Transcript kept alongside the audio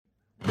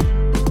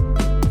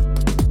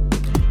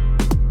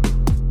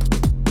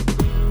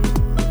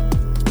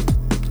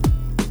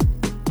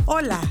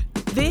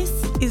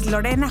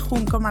Lorena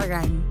Junco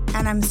Margain,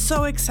 and I'm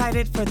so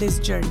excited for this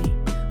journey.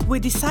 We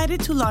decided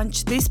to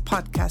launch this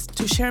podcast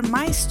to share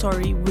my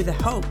story with the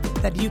hope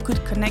that you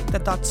could connect the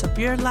dots of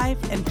your life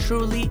and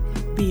truly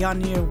be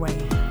on your way.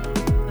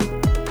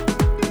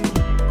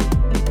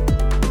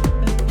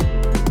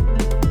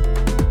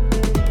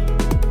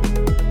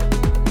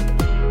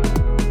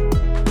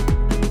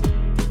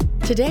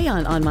 Today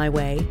on My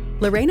Way,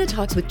 Lorena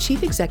talks with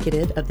Chief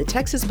Executive of the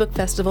Texas Book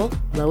Festival,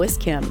 Lois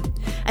Kim.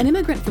 An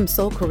immigrant from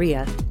Seoul,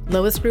 Korea,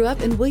 Lois grew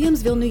up in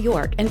Williamsville, New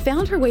York, and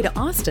found her way to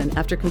Austin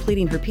after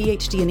completing her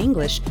PhD in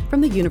English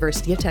from the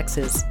University of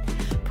Texas.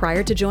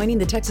 Prior to joining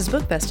the Texas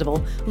Book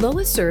Festival,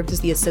 Lois served as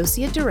the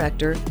Associate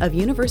Director of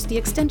University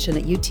Extension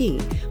at UT,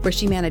 where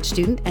she managed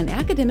student and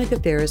academic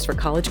affairs for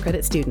college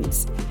credit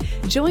students.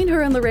 Join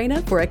her and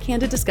Lorena for a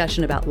candid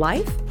discussion about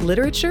life,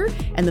 literature,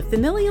 and the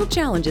familial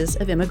challenges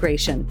of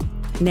immigration.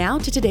 Now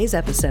to today's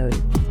episode.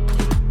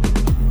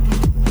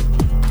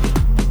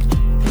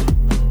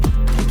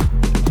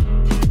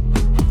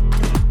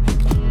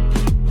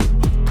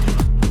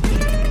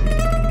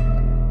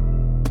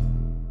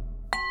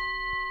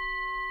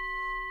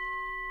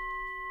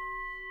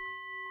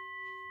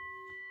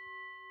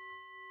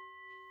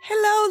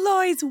 Hello,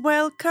 Lois.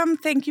 Welcome.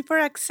 Thank you for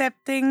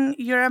accepting.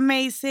 You're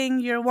amazing.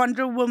 You're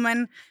Wonder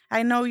Woman.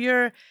 I know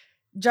you're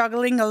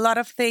juggling a lot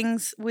of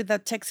things with the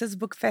Texas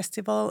Book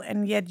Festival,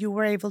 and yet you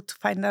were able to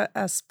find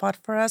a spot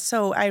for us.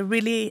 So I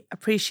really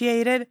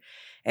appreciate it,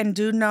 and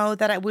do know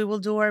that we will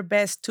do our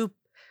best to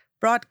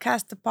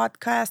broadcast the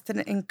podcast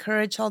and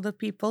encourage all the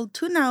people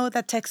to know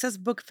that Texas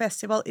Book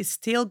Festival is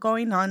still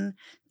going on,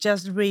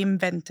 just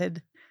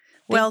reinvented.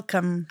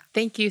 Welcome.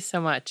 Thank you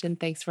so much, and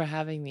thanks for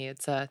having me.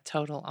 It's a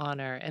total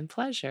honor and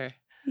pleasure.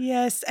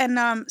 Yes,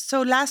 and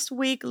so last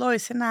week,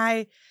 Lois and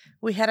I,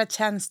 we had a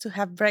chance to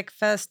have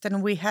breakfast,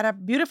 and we had a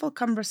beautiful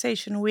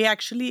conversation. We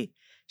actually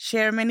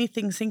share many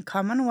things in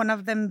common, one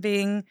of them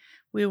being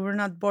we were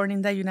not born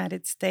in the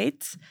United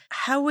States.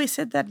 How is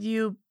it that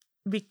you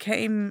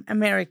became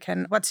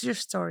American? What's your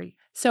story?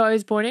 So I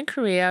was born in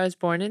Korea. I was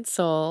born in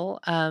Seoul,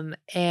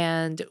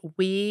 and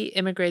we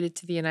immigrated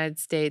to the United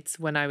States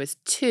when I was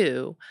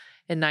 2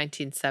 in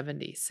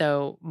 1970.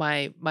 So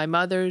my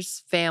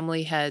mother's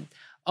family had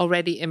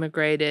already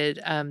immigrated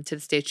to the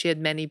States. She had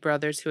many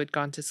brothers who had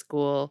gone to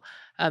school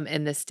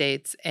in the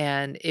States,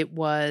 and it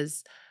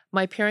was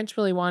my parents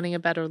really wanting a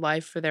better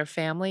life for their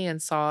family and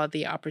saw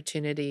the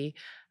opportunity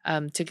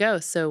to go.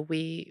 So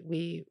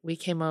we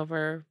came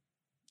over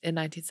in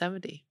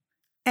 1970.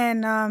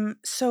 And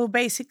so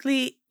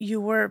basically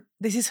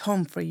this is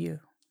home for you.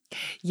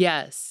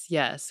 Yes.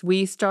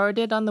 We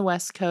started on the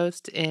West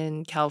Coast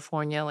in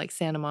California, like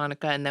Santa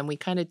Monica, and then we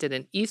kind of did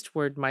an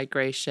eastward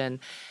migration,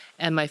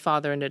 and my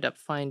father ended up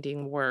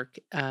finding work.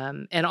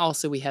 And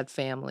also we had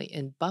family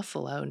in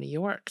Buffalo, New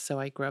York, so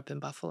I grew up in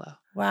Buffalo.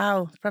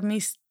 Wow, from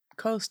East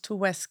Coast to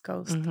West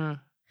Coast. Mm-hmm.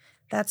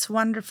 That's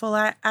wonderful.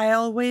 I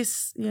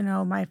always,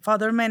 my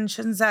father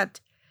mentions that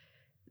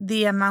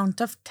the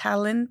amount of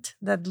talent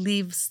that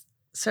leaves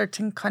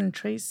certain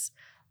countries,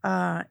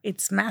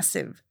 it's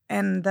massive.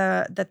 And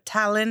the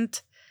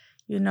talent,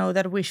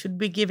 that we should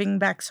be giving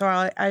back. So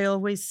I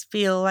always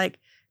feel like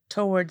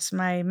towards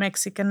my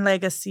Mexican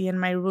legacy and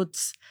my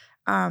roots,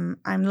 I'm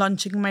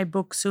launching my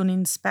book soon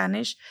in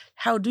Spanish.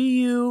 How do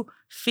you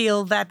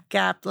feel that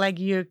gap, like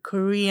your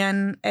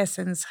Korean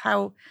essence?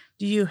 How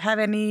do you have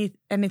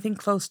anything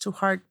close to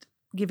heart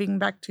giving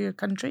back to your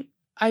country?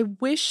 I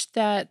wish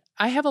that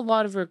I have a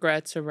lot of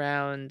regrets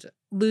around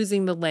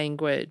losing the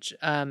language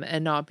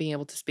and not being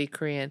able to speak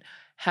Korean,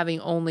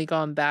 having only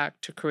gone back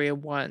to Korea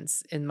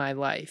once in my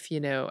life,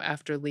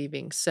 after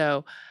leaving.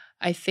 So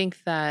I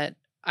think that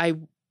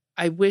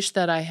I wish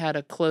that I had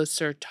a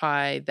closer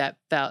tie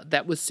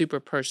that was super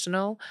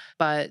personal,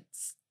 but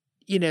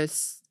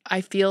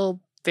I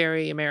feel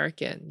very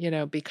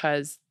American,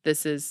 because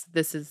this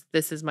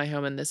is my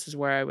home and this is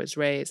where I was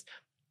raised.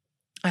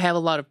 I have a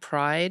lot of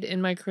pride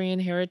in my Korean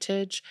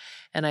heritage,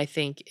 and I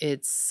think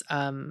it's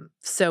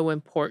so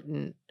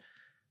important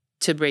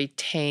to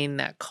retain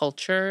that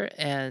culture,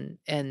 and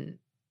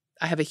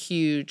I have a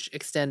huge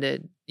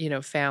extended,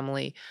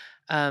 family.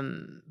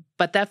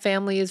 But that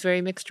family is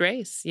very mixed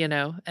race,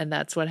 and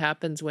that's what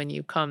happens when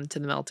you come to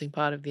the melting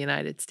pot of the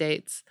United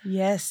States.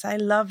 Yes, I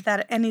love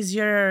that. And is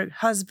your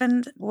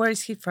husband, where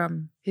is he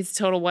from? He's a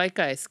total white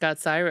guy,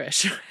 Scots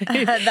Irish.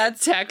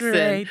 That's Texan.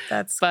 Great.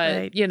 That's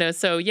great. But,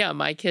 so yeah,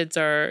 my kids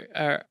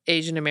are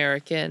Asian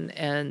American,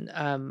 and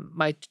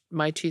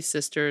my 2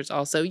 sisters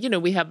also.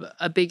 We have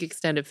a big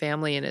extended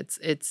family, and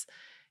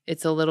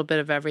it's a little bit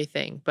of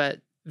everything,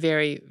 but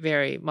very,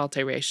 very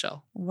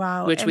multiracial.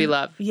 Wow. Which we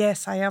love.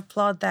 Yes, I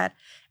applaud that.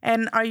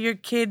 And are your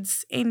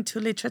kids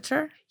into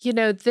literature?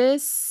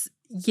 Yes,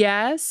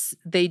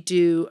 they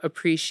do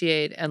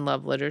appreciate and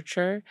love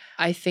literature.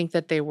 I think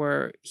that they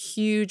were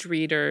huge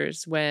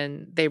readers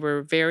when they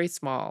were very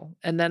small.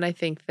 And then I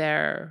think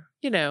they're,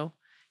 in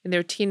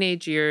their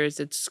teenage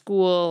years at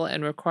school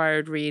and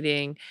required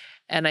reading.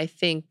 And I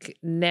think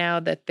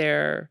now that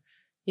they're,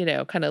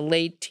 kind of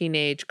late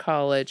teenage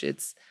college,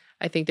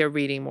 I think they're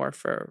reading more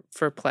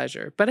for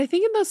pleasure. But I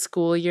think in those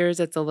school years,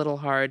 it's a little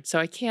hard. So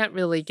I can't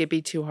really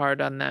be too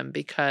hard on them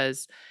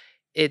because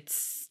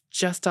it's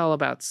just all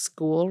about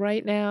school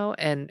right now,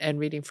 and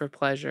reading for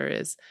pleasure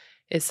is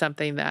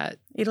something that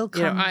It'll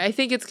you know come. I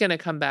think it's going to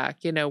come back.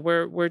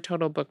 We're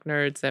total book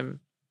nerds, and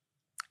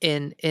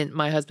in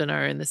my husband and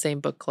I are in the same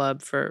book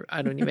club for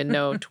I don't even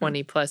know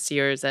 20 plus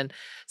years, and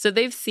so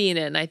they've seen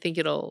it, and I think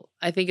it'll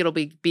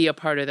be a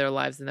part of their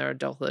lives in their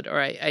adulthood. Or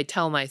I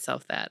tell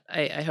myself that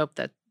I hope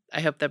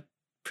that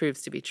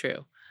proves to be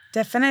true.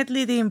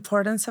 Definitely the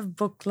importance of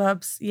book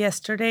clubs.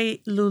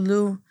 Yesterday,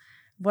 Lulu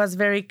was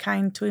very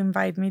kind to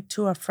invite me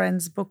to a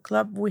friend's book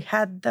club. We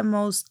had the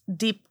most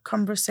deep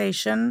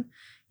conversation.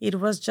 It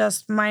was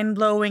just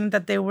mind-blowing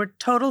that they were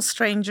total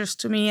strangers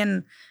to me,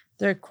 and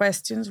their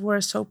questions were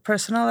so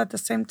personal at the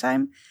same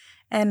time.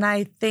 And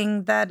I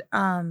think that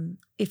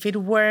if it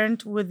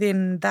weren't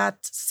within that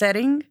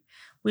setting,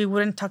 we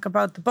wouldn't talk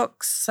about the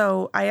books.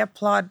 So I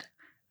applaud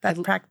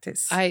that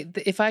practice.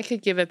 If I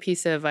could give a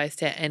piece of advice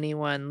to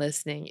anyone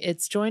listening,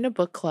 it's join a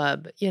book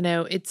club.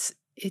 It's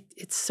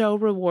so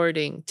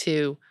rewarding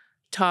to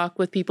talk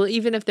with people,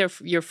 even if they're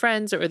your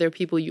friends or they're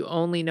people you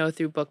only know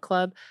through book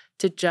club.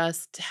 To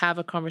just have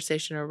a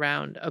conversation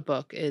around a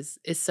book is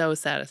so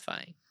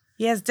satisfying.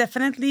 Yes,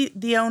 definitely.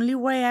 The only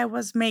way I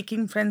was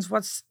making friends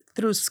was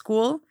through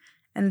school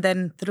and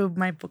then through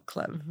my book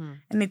club. Mm-hmm.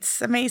 And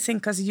it's amazing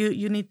because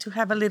you need to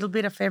have a little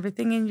bit of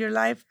everything in your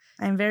life.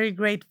 I'm very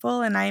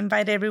grateful, and I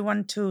invite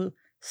everyone to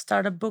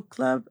start a book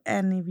club.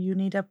 And if you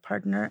need a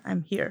partner,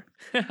 I'm here.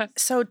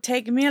 So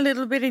take me a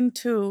little bit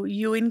into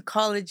you in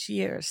college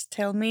years.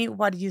 Tell me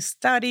what you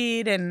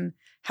studied and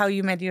how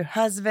you met your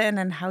husband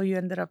and how you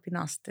ended up in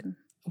Austin.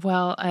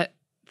 Well,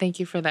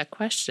 thank you for that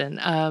question.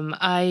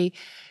 I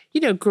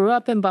grew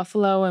up in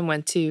Buffalo and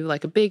went to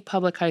like a big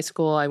public high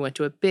school. I went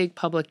to a big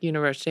public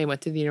university. I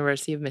went to the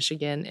University of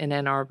Michigan in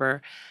Ann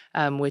Arbor,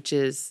 which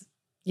is,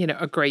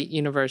 a great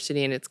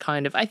university. And it's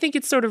I think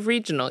it's sort of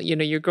regional.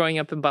 You're growing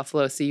up in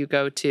Buffalo, so you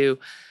go to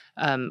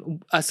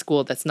a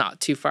school that's not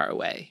too far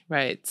away,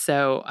 right?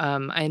 So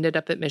I ended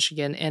up at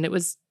Michigan, and it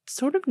was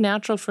sort of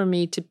natural for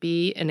me to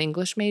be an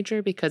English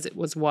major because it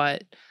was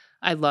what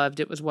I loved.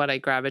 It was what I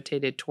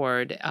gravitated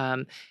toward.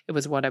 It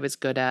was what I was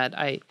good at.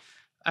 I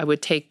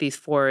would take these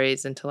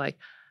forays into like,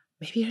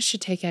 maybe I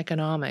should take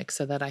economics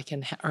so that I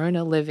can earn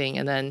a living,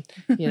 and then,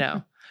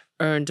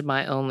 earned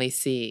my only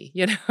C,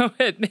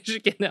 at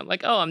Michigan. I'm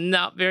like, oh, I'm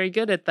not very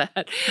good at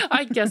that.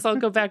 I guess I'll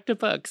go back to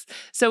books.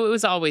 So it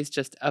was always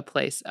just a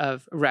place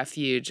of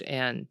refuge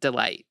and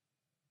delight.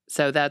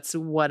 So that's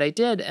what I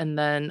did. And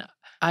then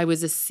I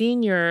was a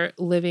senior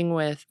living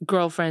with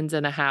girlfriends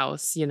in a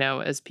house,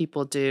 as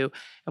people do.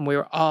 And we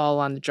were all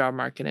on the job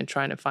market and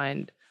trying to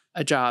find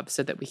a job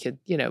so that we could,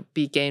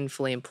 be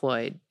gainfully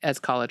employed as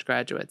college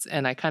graduates.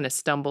 And I kind of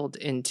stumbled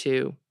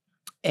into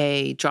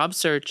a job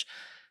search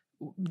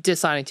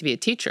deciding to be a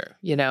teacher,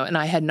 and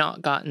I had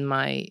not gotten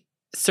my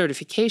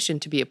certification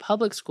to be a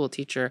public school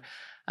teacher,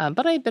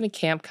 but I had been a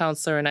camp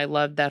counselor, and I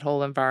loved that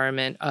whole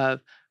environment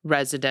of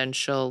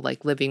residential,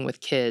 like living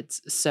with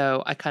kids.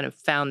 So I kind of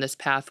found this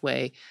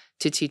pathway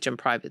to teach in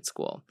private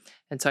school.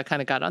 And so I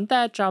kind of got on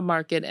that job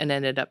market and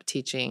ended up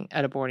teaching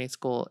at a boarding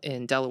school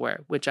in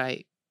Delaware, which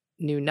I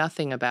knew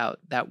nothing about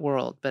that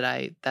world,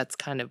 but that's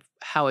kind of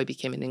how I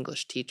became an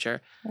English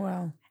teacher.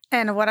 Wow.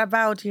 And what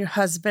about your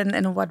husband,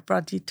 and what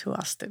brought you to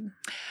Austin?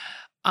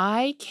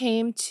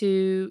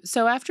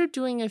 So after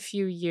doing a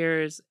few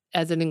years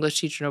as an English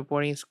teacher in a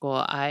boarding school,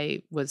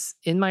 I was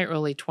in my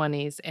early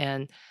 20s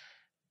and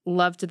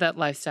loved that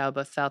lifestyle,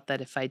 but felt that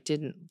if I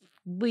didn't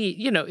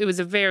leave, it was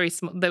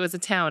there was a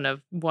town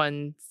of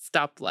one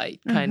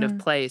stoplight kind of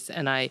place,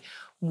 and I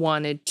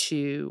wanted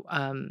to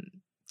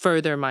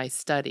further my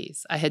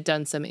studies. I had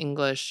done some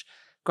English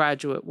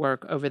graduate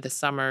work over the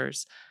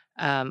summers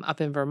up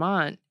in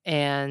Vermont,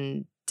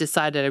 and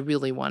decided I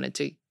really wanted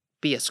to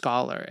be a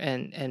scholar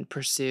and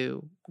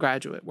pursue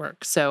graduate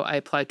work. So I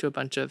applied to a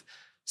bunch of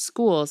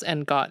schools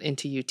and got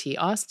into UT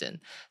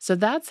Austin. So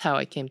that's how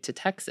I came to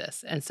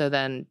Texas. And so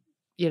then,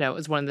 it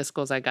was one of the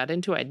schools I got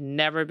into. I'd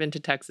never been to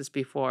Texas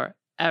before,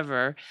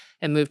 ever,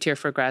 and moved here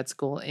for grad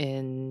school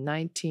in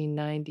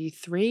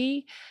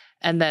 1993.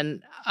 And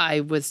then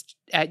I was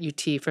at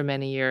UT for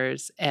many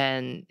years.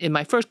 And in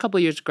my first couple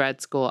of years of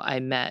grad school, I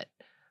met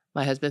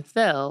my husband,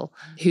 Phil,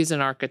 who's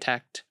an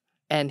architect.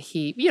 And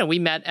we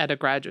met at a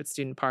graduate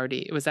student party.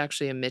 It was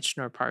actually a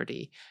Michener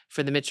party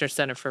for the Michener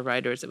Center for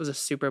Writers. It was a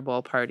Super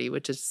Bowl party,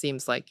 which just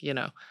seems like,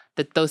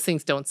 that those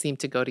things don't seem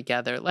to go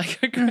together, like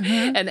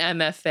an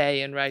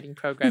MFA and writing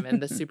program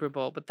and the Super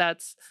Bowl. But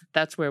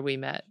that's where we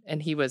met.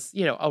 And he was,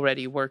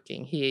 already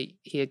working. He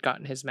had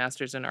gotten his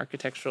master's in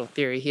architectural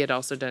theory. He had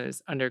also done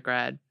his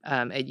undergrad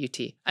at UT.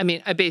 I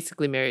mean, I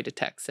basically married a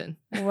Texan.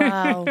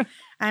 Wow.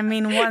 I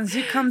mean, once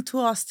you come to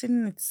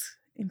Austin, it's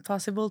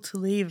impossible to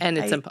leave. And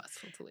it's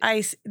impossible to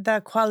leave.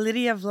 The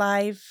quality of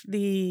life,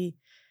 the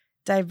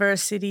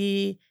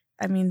diversity,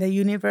 the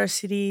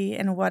university,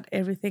 and what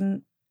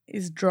everything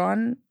is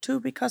drawn to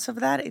because of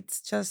that,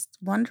 it's just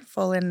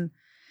wonderful. And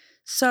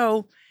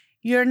so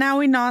you're now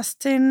in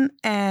Austin,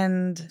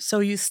 and so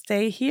you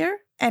stay here.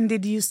 And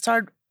did you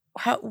start?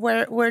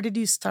 Where did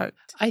you start?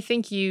 I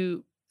think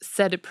you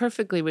said it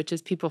perfectly, which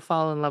is people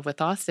fall in love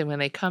with Austin when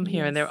they come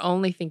here, and Yes. they're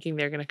only thinking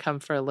they're going to come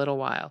for a little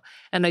while.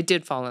 And I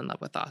did fall in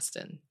love with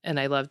Austin, and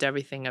I loved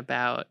everything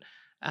about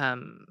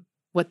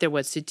what there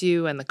was to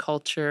do and the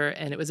culture.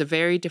 And it was a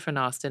very different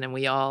Austin, and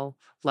we all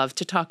love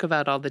to talk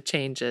about all the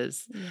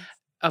changes, Yes.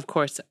 of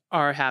course,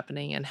 are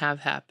happening and have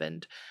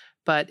happened.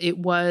 But it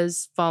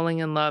was falling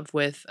in love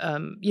with,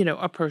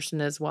 a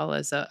person as well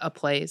as a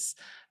place.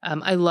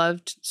 I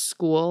loved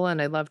school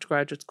and I loved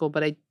graduate school,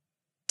 but I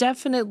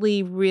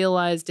definitely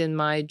realized in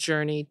my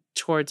journey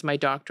towards my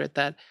doctorate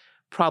that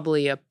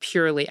probably a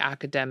purely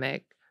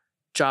academic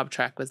job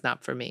track was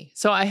not for me.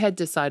 So I had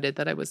decided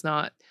that I was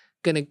not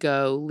going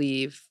to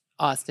leave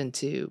Austin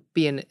to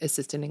be an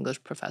assistant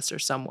English professor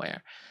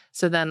somewhere.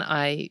 So then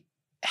I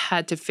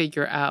had to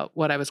figure out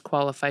what I was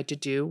qualified to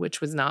do,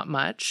 which was not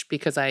much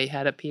because I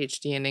had a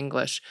PhD in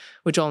English,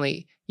 which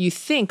you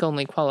think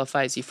only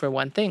qualifies you for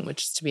one thing,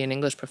 which is to be an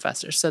English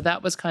professor. So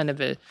that was kind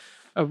of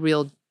a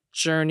real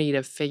journey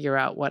to figure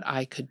out what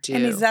I could do.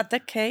 And is that the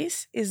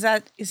case? Is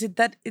it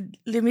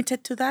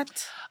limited to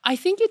that? I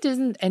think it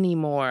isn't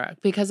anymore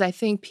because I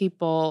think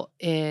people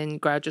in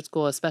graduate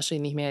school, especially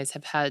in the humanities,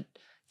 have had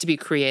to be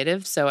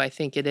creative. So I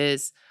think it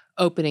is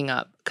opening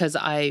up because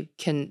I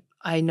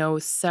know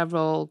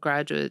several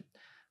graduate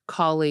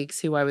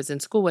colleagues who I was in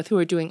school with who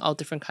are doing all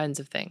different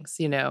kinds of things,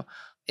 in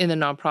the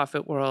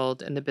nonprofit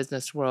world, in the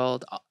business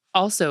world.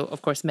 Also,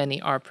 of course,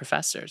 many are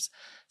professors.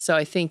 So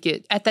I think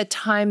at that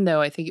time, though,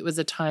 I think it was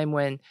a time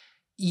when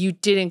you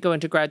didn't go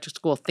into graduate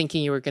school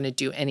thinking you were going to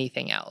do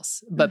anything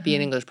else but be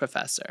an English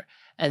professor.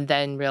 And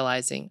then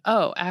realizing,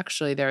 oh,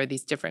 actually, there are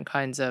these different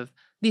kinds of,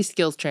 these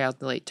skills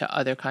translate to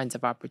other kinds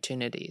of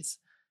opportunities.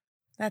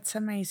 That's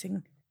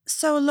amazing.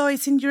 So,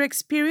 Lois, in your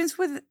experience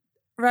with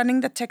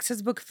running the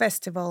Texas Book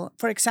Festival,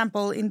 for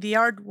example, in the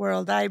art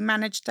world, I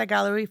managed a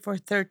gallery for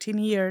 13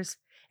 years.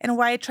 And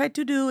what I try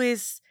to do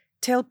is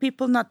tell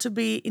people not to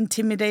be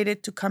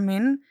intimidated to come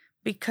in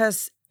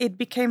because it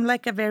became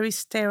like a very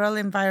sterile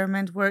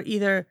environment where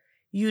either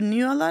you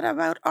knew a lot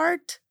about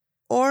art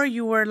or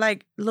you were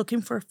like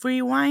looking for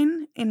free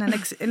wine in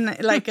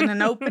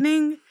an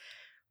opening,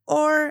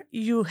 or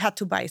you had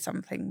to buy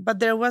something. But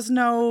there was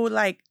no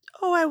like,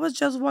 oh, I was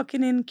just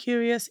walking in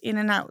curious in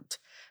and out.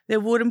 They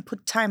wouldn't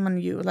put time on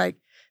you. Like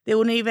they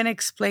wouldn't even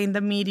explain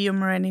the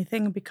medium or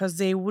anything because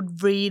they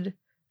would read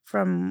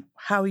from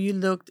how you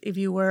looked if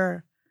you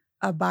were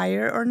a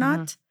buyer or not.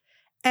 Mm-hmm.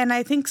 And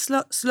I think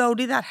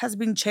slowly that has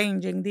been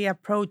changing. The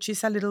approach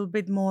is a little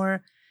bit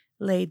more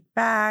laid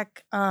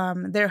back.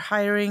 They're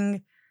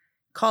hiring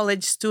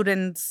college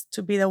students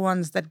to be the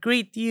ones that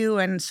greet you.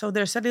 And so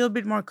there's a little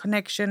bit more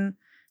connection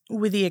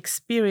with the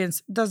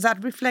experience. Does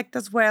that reflect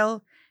as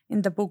well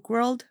in the book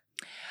world?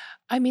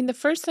 I mean, the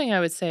first thing I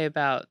would say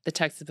about the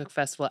Texas Book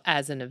Festival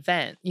as an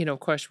event, of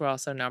course, we're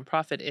also a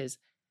nonprofit, is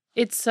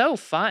it's so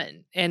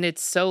fun and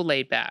it's so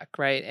laid back,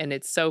 right? And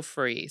it's so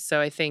free. So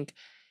I think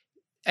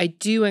I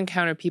do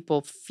encounter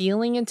people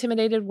feeling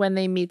intimidated when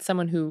they meet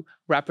someone who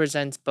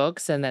represents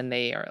books and then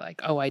they are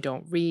like, oh, I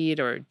don't read,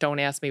 or don't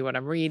ask me what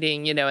I'm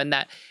reading, and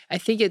that I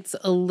think it's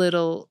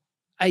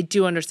I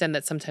do understand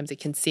that sometimes it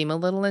can seem a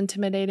little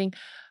intimidating,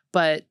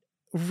 but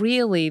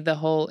really the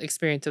whole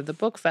experience of the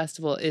book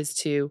festival is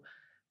to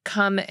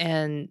come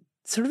and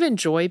sort of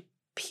enjoy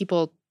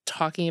people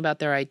talking about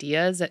their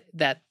ideas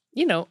that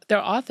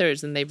they're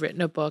authors and they've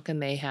written a book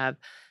and they have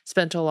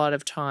spent a lot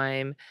of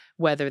time,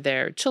 whether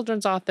they're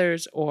children's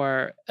authors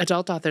or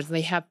adult authors, and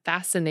they have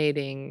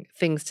fascinating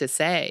things to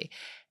say.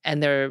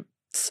 And they're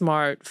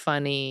smart,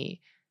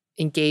 funny,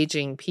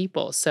 engaging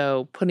people.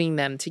 So putting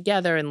them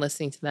together and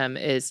listening to them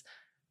is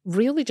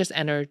really just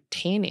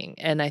entertaining.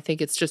 And I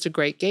think it's just a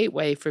great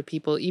gateway for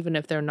people, even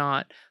if they're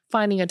not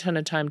finding a ton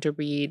of time to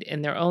read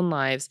in their own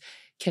lives,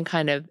 can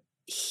kind of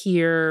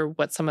hear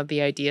what some of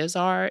the ideas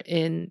are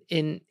in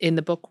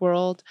the book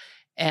world.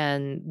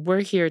 And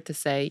we're here to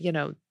say,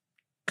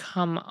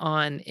 come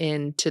on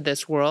into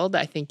this world.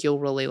 I think you'll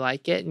really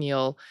like it. And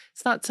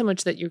it's not so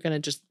much that you're going to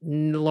just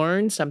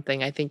learn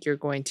something. I think you're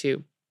going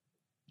to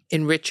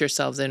enrich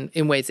yourselves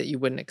in ways that you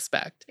wouldn't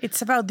expect.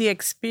 It's about the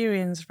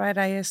experience, right?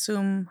 I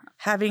assume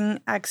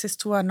having access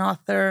to an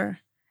author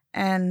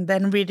and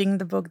then reading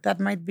the book, that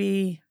might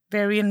be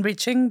very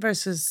enriching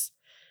versus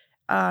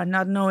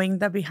not knowing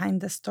the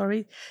behind the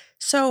story.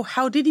 So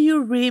how did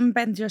you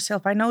reinvent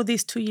yourself? I know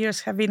these 2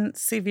 years have been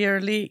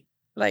severely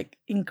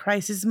in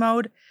crisis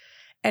mode,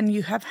 and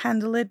you have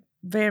handled it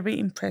very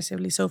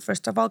impressively. So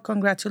first of all,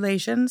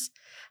 congratulations.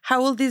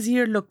 How will this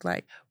year look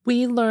like?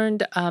 We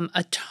learned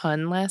a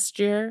ton last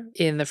year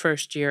in the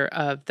first year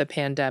of the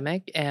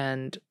pandemic,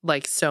 and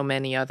like so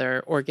many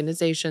other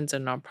organizations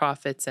and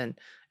nonprofits, and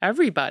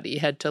everybody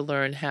had to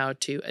learn how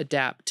to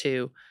adapt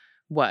to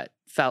what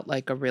felt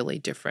like a really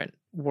different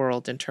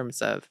world in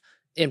terms of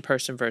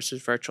in-person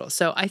versus virtual.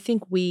 So I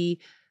think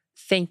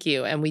thank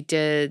you. And we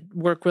did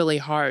work really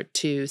hard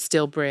to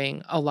still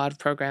bring a lot of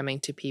programming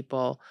to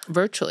people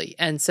virtually.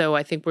 And so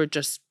I think we're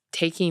just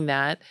taking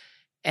that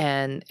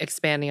and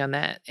expanding on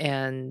that.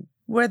 And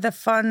were the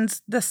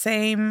funds the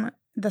same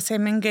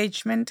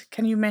engagement?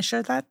 Can you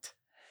measure that?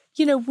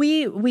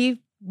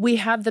 We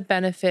have the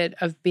benefit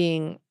of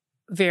being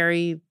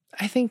very,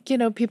 I think,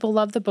 people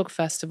love the book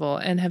festival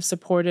and have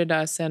supported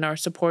us, and our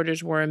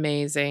supporters were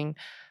amazing.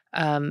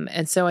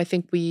 And so I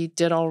think we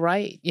did all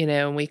right,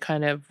 and we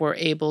kind of were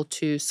able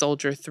to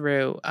soldier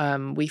through.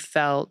 We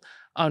felt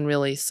on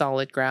really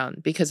solid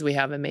ground because we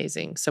have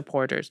amazing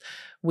supporters.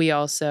 We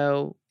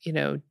also,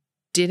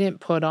 didn't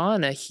put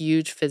on a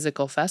huge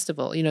physical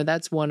festival.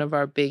 That's one of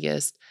our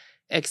biggest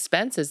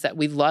expenses that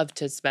we love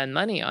to spend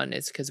money on,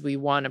 is because we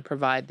want to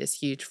provide this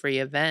huge free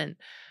event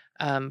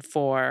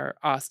for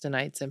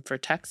Austinites and for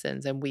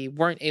Texans, and we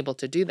weren't able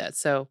to do that.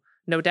 So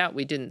no doubt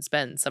we didn't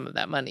spend some of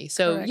that money.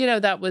 So,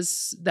 Correct. that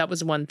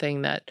was one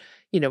thing that,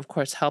 of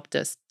course, helped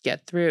us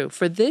get through.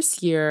 For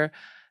this year,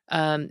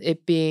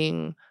 it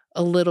being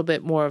a little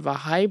bit more of a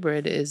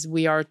hybrid, is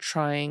we are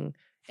trying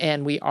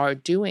and we are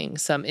doing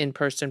some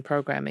in-person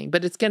programming,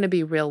 but it's going to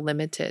be real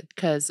limited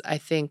because I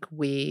think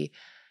we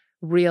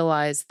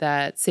realize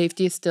that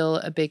safety is still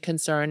a big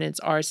concern. It's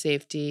our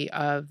safety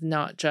of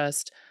not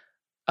just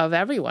of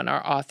everyone,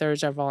 our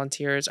authors, our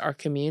volunteers, our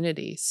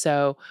community.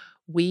 So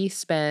we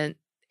spent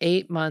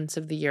 8 months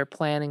of the year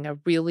planning a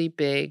really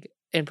big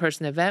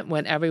in-person event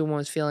when everyone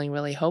was feeling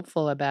really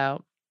hopeful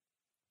about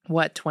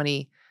what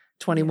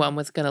 2021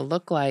 was going to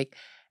look like.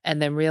 And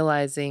then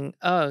realizing,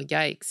 oh,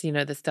 yikes,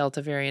 this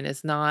Delta variant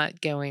is not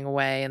going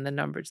away and the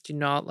numbers do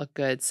not look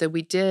good. So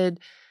we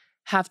did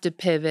have to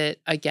pivot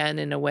again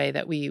in a way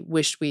that we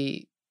wish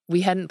we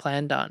hadn't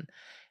planned on.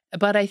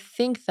 But I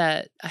think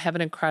that I have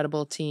an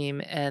incredible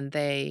team, and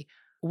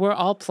we're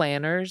all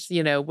planners.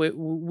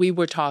 We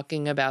were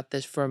talking about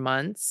this for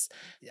months,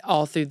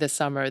 all through the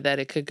summer, that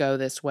it could go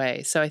this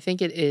way. So I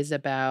think it is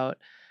about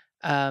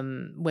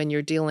when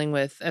you're dealing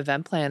with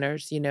event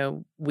planners,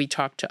 we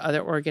talk to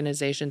other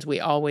organizations. We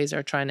always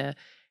are trying to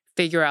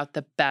figure out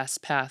the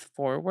best path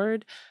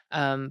forward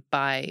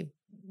by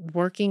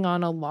working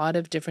on a lot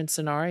of different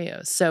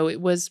scenarios. So it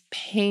was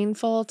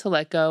painful to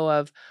let go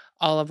of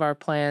all of our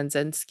plans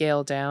and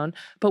scale down,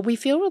 but we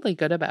feel really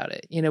good about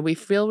it. We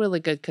feel really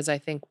good because I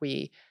think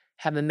we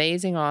have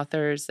amazing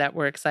authors that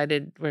we're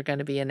excited we're going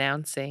to be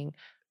announcing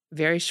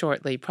very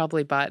shortly,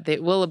 probably they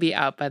will be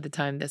out by the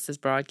time this is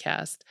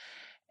broadcast.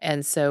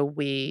 And so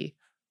we,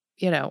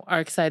 are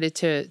excited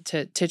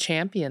to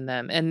champion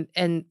them.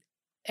 And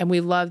we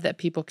love that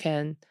people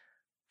can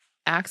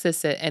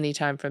access it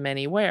anytime from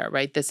anywhere,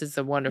 right? This is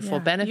the wonderful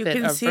benefit of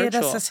virtual. You can see it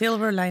as a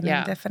silver lining,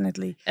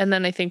 definitely. And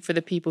then I think for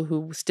the people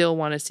who still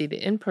want to see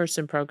the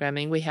in-person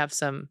programming, we have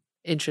some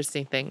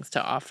interesting things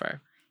to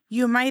offer.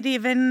 You might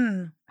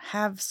even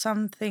have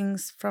some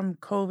things from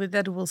COVID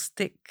that will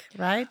stick,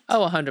 right?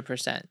 Oh,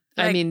 100%.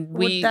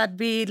 Would that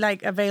be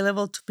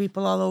available to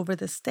people all over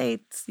the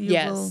States?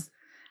 Yes.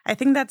 I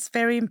think that's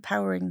very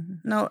empowering.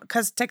 No,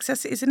 because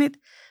Texas, isn't it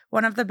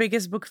one of the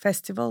biggest book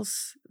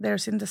festivals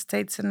there's in the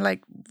States,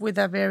 and with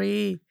a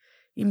very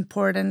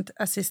important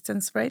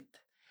assistance rate?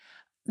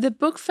 The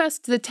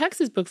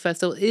Texas Book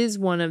Festival is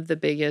one of the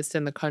biggest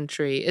in the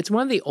country. It's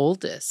one of the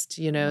oldest,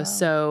 Wow.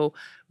 So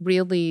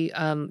really,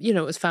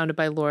 it was founded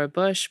by Laura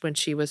Bush when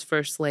she was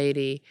First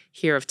Lady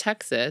here of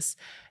Texas.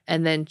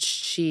 And then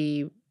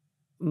she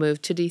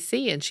moved to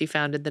DC and she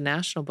founded the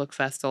National Book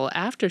Festival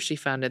after she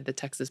founded the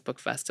Texas Book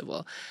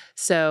Festival.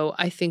 So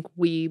I think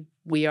we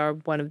are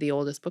one of the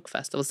oldest book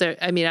festivals.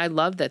 I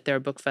love that there are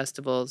book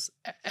festivals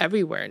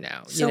everywhere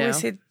now. So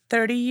is it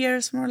 30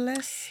 years more or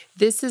less?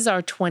 This is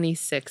our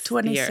 26th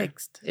year.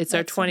 26th. It's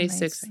our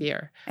 26th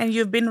year. And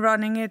you've been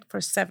running it for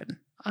 7?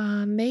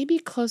 Maybe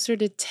closer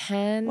to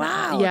 10.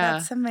 Wow,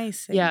 that's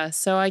amazing. Yeah,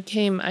 so I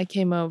came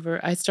over.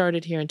 I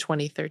started here in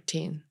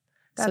 2013.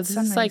 So this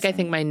is I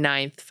think my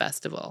 9th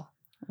festival.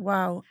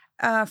 Wow.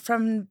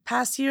 From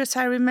past years,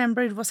 I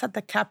remember it was at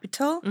the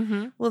Capitol.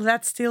 Mm-hmm. Will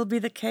that still be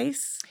the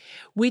case?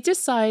 We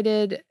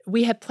decided,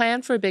 we had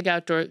planned for a big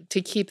outdoor,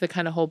 to keep the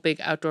kind of whole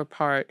big outdoor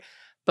part.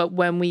 But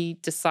when we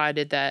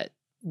decided that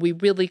we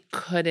really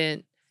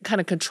couldn't kind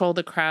of control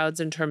the crowds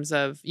in terms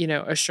of,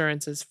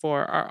 assurances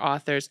for our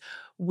authors,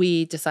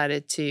 we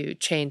decided to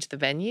change the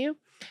venue.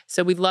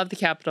 So we love the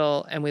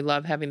Capitol and we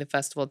love having the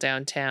festival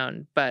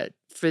downtown. But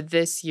for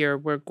this year,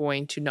 we're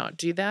going to not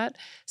do that.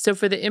 So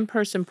for the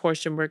in-person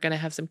portion, we're going to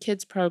have some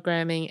kids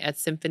programming at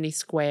Symphony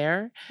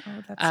Square,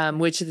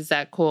 which is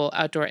that cool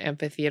outdoor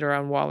amphitheater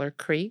on Waller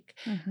Creek.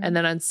 Mm-hmm. And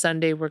then on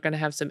Sunday, we're going to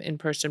have some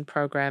in-person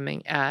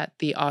programming at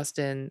the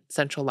Austin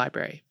Central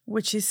Library.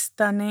 Which is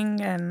stunning.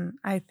 And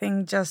I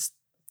think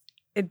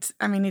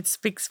it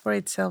speaks for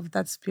itself.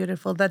 That's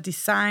beautiful. The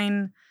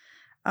design,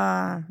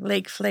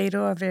 Lake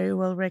Flato, a very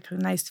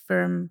well-recognized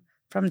firm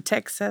from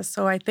Texas.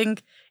 So I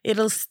think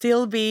it'll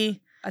still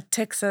be a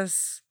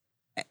Texas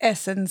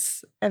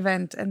essence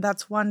event, and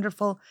that's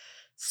wonderful.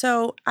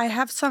 So I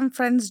have some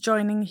friends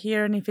joining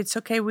here, and if it's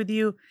okay with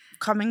you,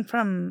 coming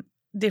from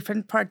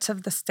different parts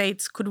of the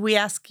States, could we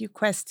ask you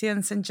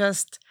questions and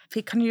just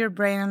pick on your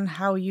brain on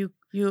how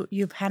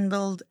you've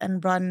handled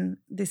and run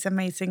this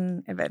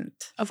amazing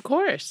event? Of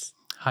course.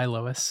 Hi,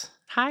 Lois.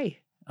 Hi.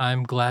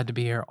 I'm glad to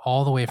be here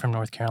all the way from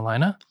North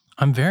Carolina.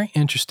 I'm very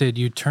interested.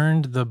 You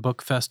turned the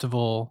book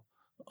festival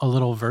a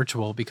little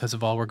virtual because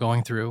of all we're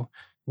going through.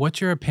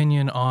 What's your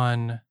opinion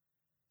on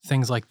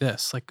things like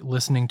this, like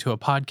listening to a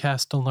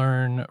podcast to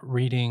learn,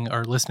 reading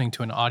or listening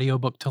to an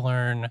audiobook to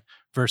learn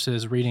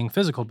versus reading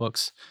physical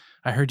books?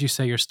 I heard you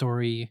say your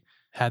story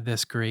had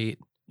this great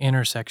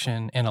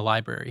intersection in a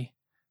library,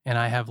 and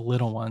I have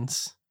little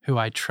ones who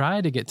I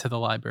try to get to the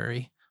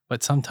library,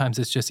 but sometimes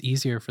it's just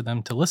easier for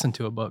them to listen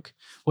to a book.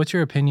 What's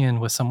your opinion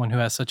with someone who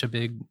has such a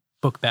big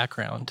book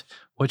background?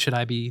 What should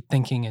I be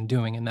thinking and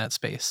doing in that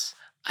space?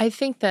 I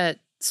think that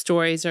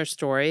stories are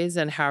stories,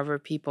 and however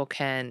people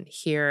can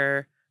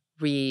hear,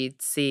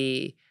 read,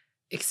 see,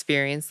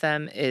 experience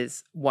them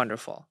is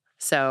wonderful.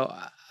 So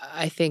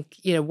I think,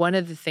 one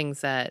of the things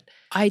that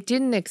I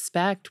didn't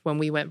expect when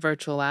we went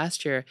virtual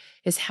last year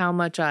is how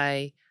much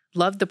I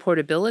loved the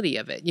portability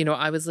of it.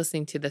 I was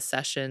listening to the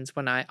sessions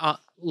when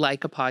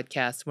like a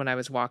podcast, when I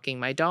was walking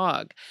my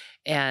dog.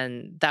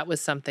 And that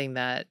was something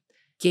that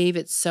gave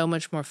it so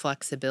much more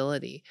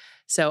flexibility.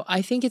 So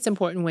I think it's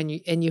important when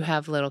you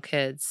have little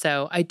kids.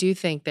 So I do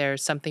think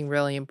there's something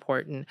really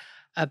important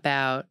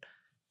about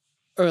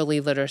early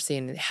literacy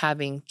and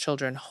having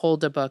children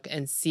hold a book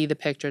and see the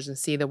pictures and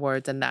see the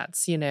words. And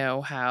that's,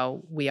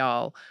 how we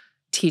all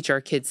teach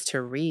our kids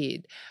to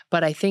read.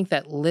 But I think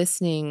that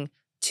listening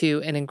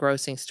to an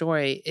engrossing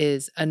story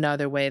is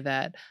another way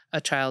that a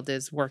child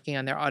is working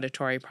on their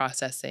auditory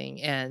processing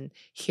and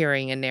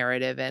hearing a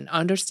narrative and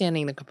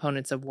understanding the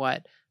components of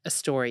what a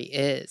story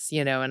is,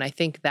 and I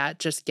think that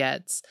just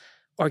gets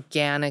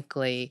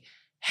organically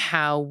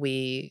how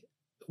we're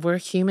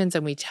humans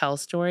and we tell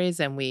stories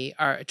and we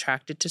are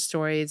attracted to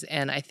stories.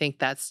 And I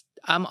think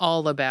I'm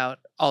all about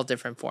all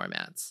different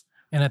formats.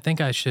 And I think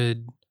I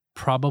should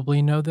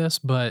probably know this,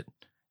 but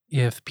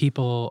if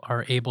people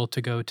are able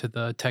to go to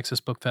the Texas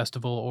Book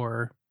Festival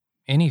or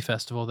any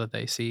festival that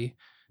they see,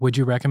 would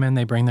you recommend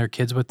they bring their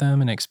kids with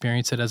them and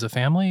experience it as a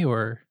family,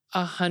 or?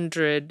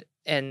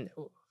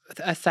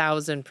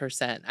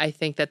 1,000%. I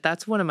think that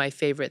that's one of my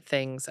favorite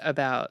things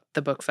about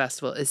the book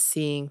festival is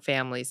seeing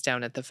families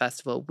down at the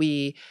festival.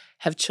 We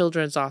have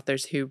children's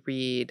authors who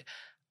read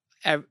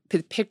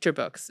picture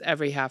books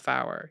every half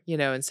hour,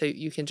 and so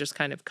you can just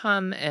kind of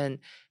come and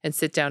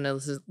sit down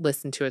and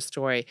listen to a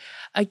story.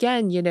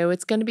 Again,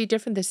 it's going to be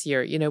different this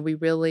year. We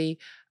really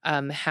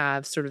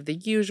have sort of the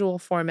usual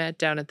format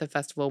down at the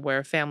festival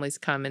where families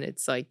come and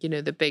it's like,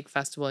 the big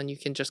festival and you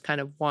can just kind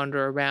of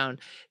wander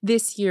around.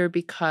 This year,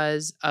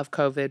 because of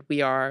COVID,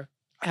 we are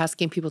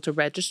asking people to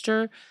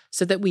register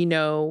so that we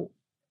know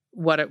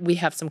we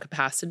have some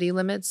capacity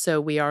limits.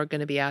 So we are going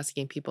to be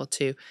asking people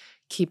to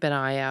keep an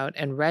eye out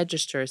and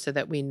register so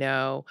that we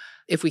know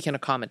if we can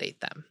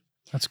accommodate them.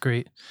 That's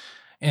great.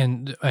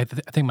 And I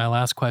think my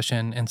last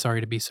question, and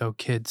sorry to be so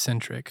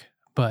kid-centric,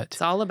 but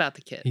it's all about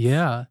the kids.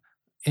 Yeah.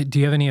 Do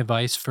you have any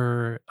advice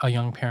for a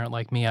young parent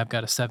like me? I've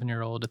got a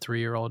 7-year-old, a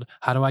 3-year-old.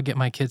 How do I get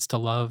my kids to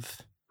love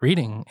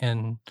reading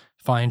and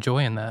find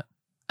joy in that?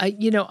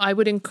 I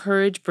would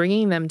encourage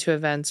bringing them to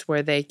events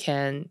where they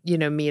can,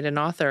 meet an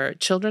author.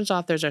 Children's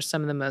authors are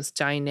some of the most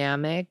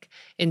dynamic,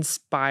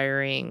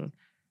 inspiring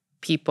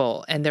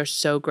people, and they're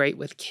so great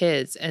with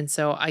kids. And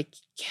so I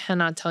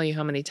cannot tell you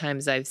how many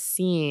times I've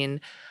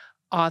seen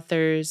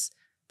authors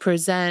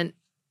present,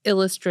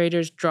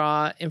 illustrators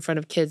draw in front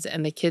of kids,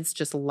 and the kids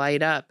just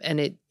light up, and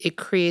it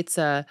creates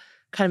a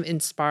kind of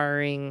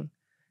inspiring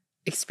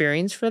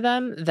experience for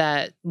them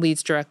that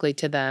leads directly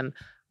to them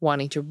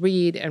wanting to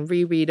read and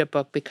reread a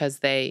book because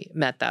they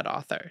met that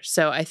author.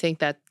 So I think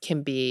that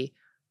can be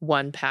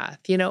one path,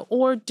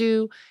 or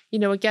do,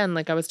 again,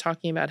 like I was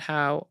talking about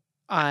how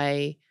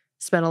I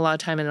spent a lot of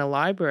time in a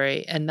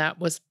library, and that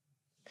was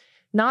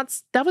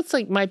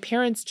like my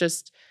parents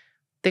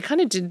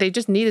they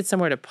just needed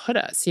somewhere to put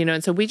us,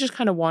 and so we just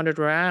kind of wandered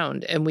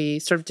around and we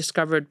sort of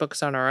discovered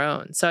books on our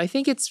own. So I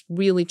think it's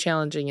really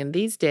challenging in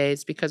these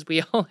days because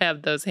we all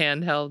have those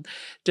handheld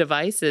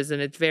devices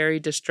and it's very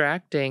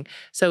distracting.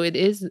 So it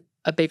is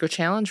a bigger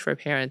challenge for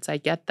parents. I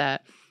get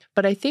that.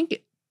 But I think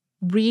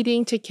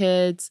reading to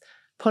kids,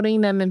 putting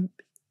them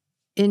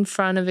in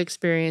front of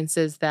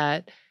experiences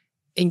that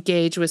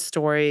engage with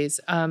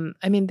stories,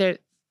 they're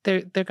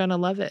going to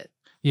love it.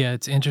 Yeah,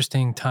 it's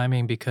interesting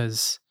timing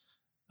because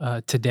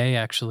today,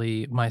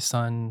 actually, my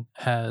son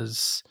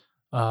has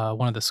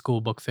one of the school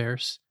book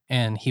fairs,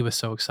 and he was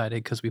so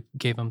excited because we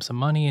gave him some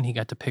money, and he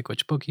got to pick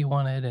which book he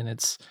wanted, and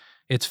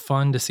it's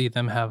fun to see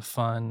them have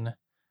fun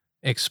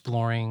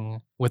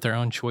exploring with their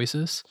own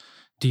choices.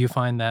 Do you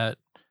find that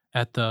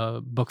at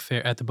the book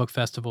fair, at the book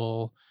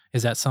festival,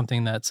 is that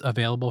something that's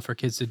available for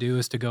kids to do,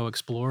 is to go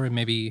explore? And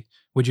maybe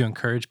would you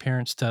encourage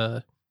parents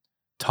to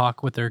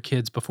talk with their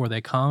kids before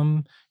they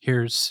come?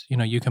 Here's,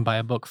 you can buy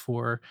a book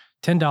for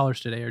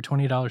 $10 today or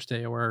 $20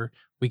 today, or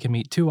we can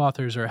meet 2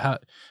 authors, or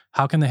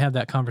how can they have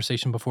that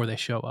conversation before they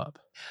show up?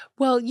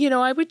 Well,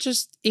 I would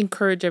just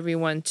encourage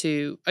everyone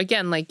to,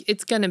 again, like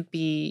it's going to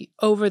be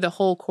over the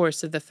whole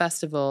course of the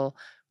festival.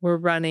 We're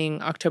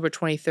running October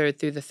 23rd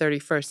through the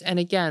 31st. And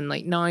again,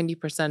 like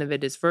 90% of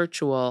it is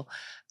virtual.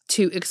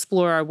 to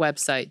explore our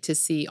website to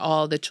see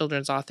all the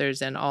children's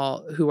authors and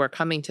all who are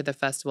coming to the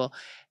festival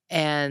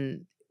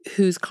and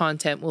whose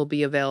content will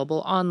be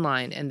available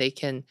online, and they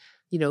can,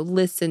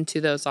 listen to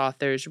those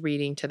authors,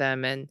 reading to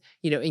them and,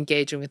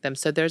 engaging with them.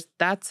 So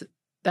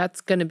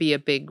that's going to be a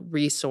big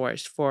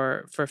resource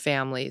for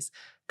families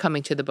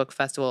coming to the book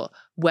festival,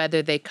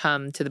 whether they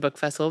come to the book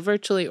festival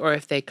virtually or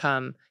if they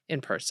come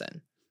in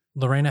person.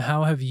 Lorena,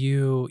 how have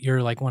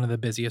you're like one of the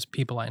busiest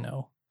people I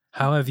know.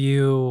 How have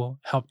you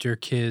helped your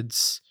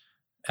kids,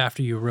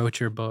 after you wrote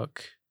your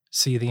book,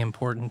 see the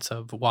importance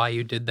of why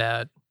you did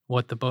that,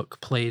 what the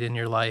book played in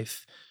your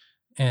life,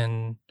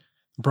 and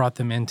brought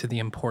them into the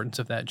importance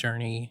of that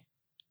journey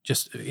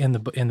just in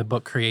the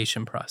book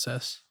creation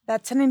process?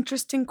 That's an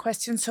interesting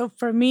question. So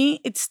for me,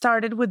 it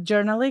started with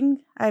journaling.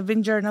 I've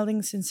been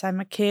journaling since I'm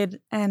a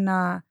kid, and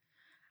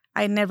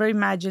I never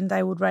imagined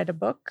I would write a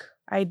book.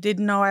 I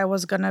didn't know I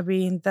was going to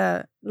be in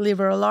the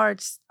liberal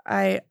arts.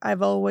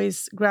 I've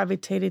always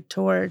gravitated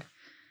toward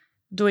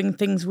doing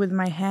things with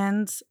my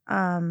hands,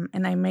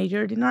 and I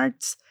majored in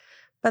arts.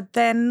 But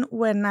then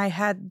when I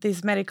had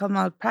this medical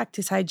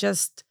malpractice, I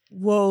just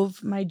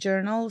wove my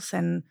journals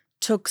and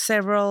took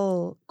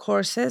several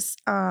courses.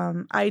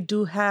 I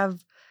do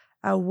have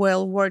a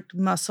well-worked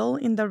muscle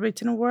in the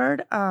written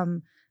word.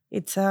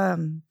 It's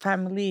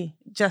family,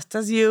 just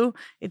as you.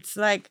 It's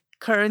like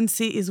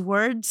currency is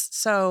words,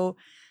 so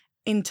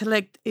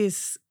intellect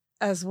is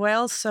as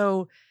well.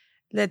 So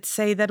let's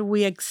say that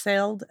we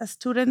excelled as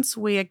students.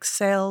 We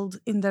excelled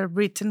in the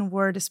written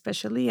word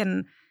especially,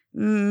 and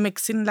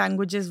mixing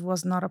languages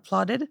was not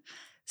applauded.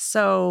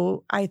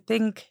 So I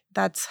think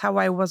that's how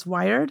I was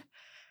wired.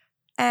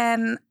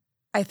 And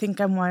I think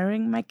I'm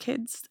wiring my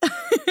kids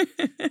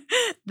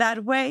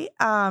that way.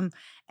 And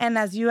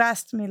as you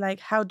asked me, like,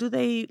 how do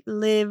they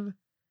live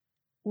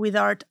with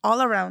art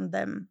all around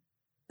them?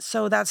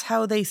 So that's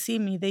how they see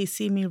me. They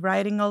see me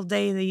writing all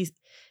day.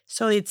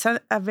 So it's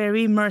a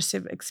very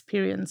immersive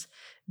experience.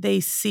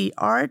 They see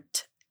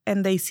art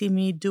and they see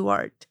me do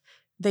art.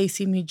 They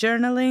see me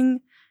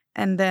journaling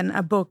and then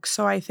a book.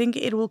 So I think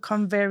it will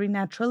come very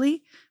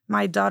naturally.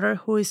 My daughter,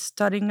 who is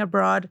studying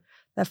abroad,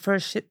 the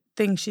first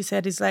thing she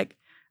said is like,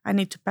 I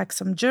need to pack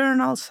some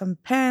journals, some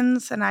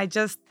pens. And I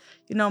just,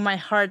 my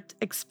heart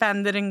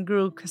expanded and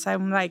grew because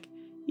I'm like,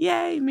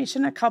 yay,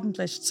 mission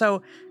accomplished.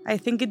 So I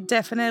think it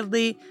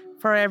definitely,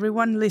 for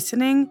everyone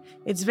listening,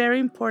 it's very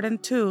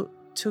important to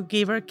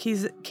give our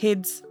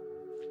kids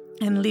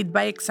and lead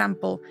by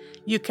example.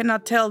 You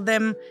cannot tell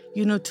them,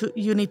 you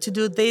need to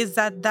do this,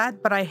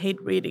 that, but I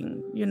hate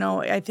reading.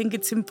 I think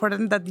it's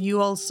important that you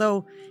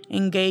also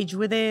engage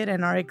with it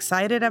and are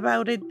excited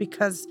about it,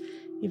 because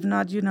if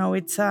not,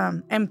 it's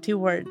empty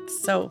words.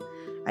 So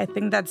I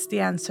think that's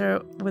the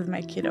answer with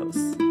my kiddos.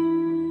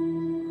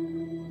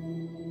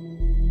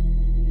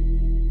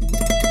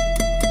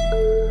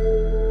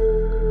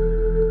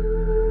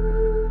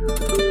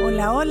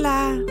 Hola,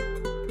 hola.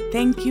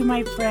 Thank you,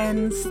 my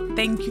friends.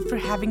 Thank you for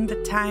having the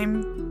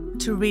time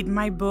to read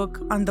my book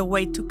On the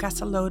Way to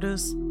Casa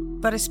Lotus.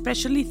 But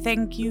especially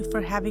thank you for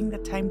having the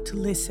time to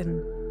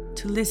listen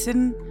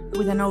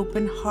with an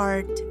open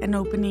heart and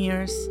open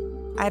ears.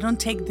 I don't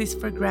take this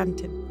for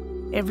granted.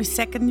 Every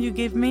second you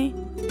give me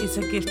is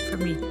a gift for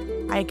me.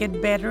 I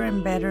get better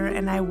and better,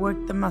 and I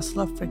work the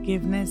muscle of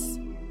forgiveness.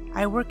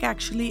 I work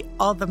actually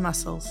all the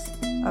muscles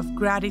of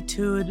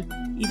gratitude,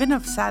 even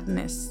of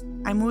sadness.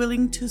 I'm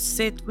willing to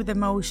sit with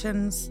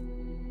emotions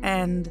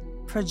and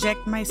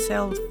project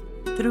myself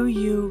through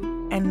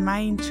you and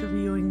my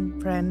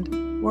interviewing friend,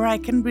 where I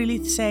can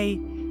really say,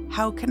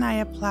 how can I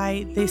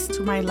apply this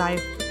to my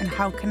life and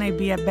how can I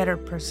be a better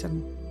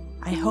person?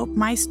 I hope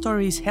my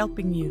story is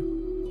helping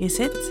you. Is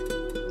it?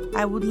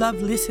 I would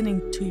love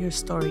listening to your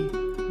story.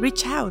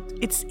 Reach out.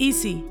 It's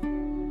easy.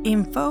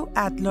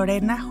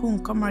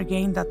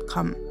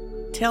 info@lorenajuncomargain.com.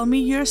 Tell me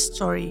your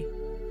story.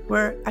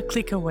 We're a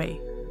click away.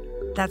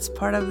 That's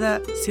part of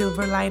the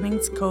silver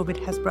linings COVID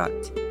has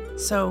brought.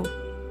 So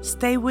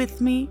stay with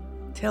me.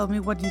 Tell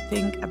me what you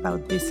think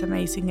about this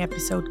amazing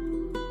episode.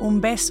 Un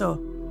beso.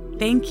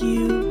 Thank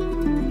you.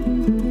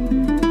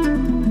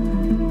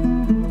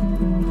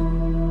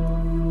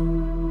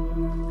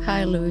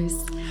 Hi, Luis.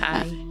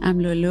 Hi. I'm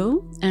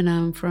Lulu, and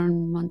I'm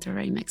from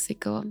Monterrey,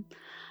 Mexico,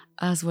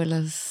 as well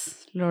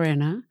as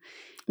Lorena.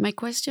 My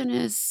question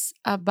is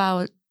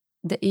about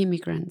the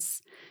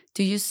immigrants.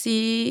 Do you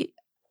see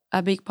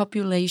a big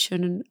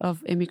population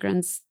of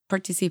immigrants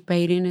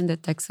participating in the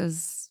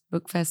Texas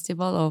Book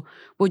Festival, or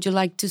would you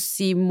like to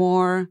see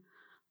more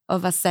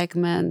of a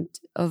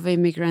segment of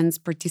immigrants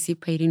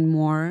participating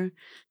more?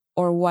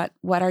 Or what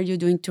are you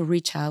doing to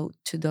reach out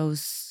to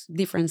those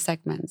different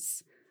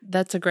segments?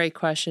 That's a great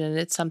question, and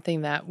it's something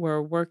that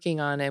we're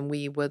working on, and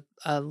we would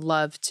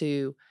love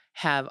to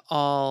have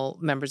all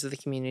members of the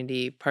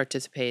community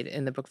participate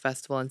in the book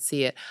festival and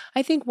see it.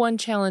 I think one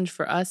challenge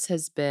for us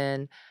has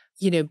been,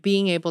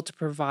 being able to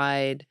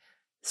provide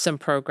some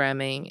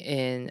programming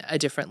in a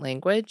different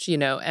language,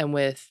 and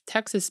with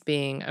Texas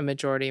being a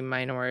majority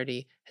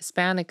minority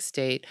Hispanic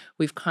state,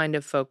 we've kind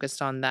of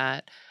focused on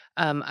that.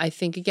 I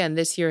think, again,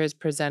 this year is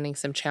presenting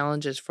some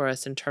challenges for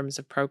us in terms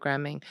of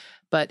programming.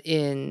 But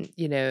in,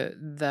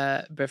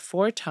 the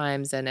before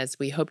times, and as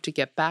we hope to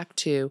get back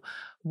to,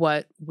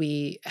 what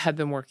we have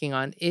been working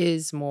on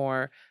is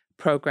more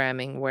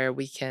programming where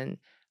we can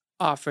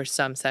offer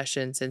some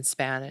sessions in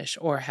Spanish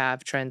or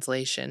have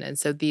translation. And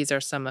so these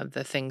are some of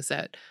the things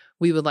that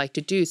we would like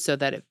to do so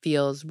that it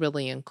feels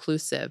really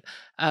inclusive.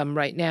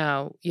 Right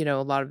now, a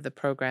lot of the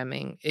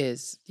programming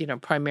is,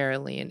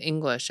 primarily in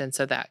English. And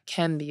so that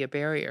can be a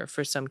barrier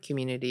for some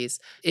communities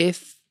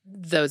if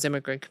those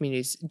immigrant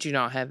communities do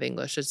not have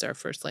English as their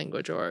first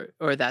language,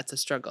 or that's a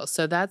struggle.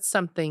 So that's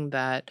something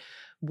that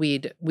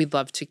we'd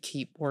love to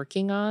keep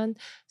working on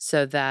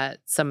so that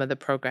some of the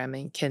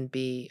programming can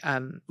be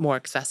more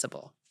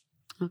accessible.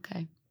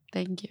 Okay.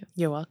 Thank you.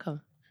 You're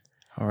welcome.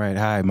 All right.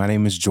 Hi, my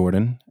name is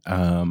Jordan.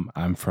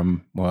 I'm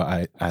from,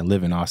 I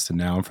live in Austin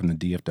now. I'm from the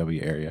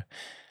DFW area.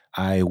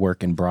 I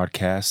work in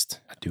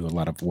broadcast. I do a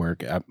lot of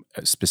work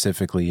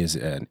specifically as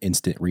an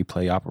instant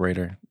replay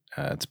operator.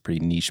 It's a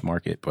pretty niche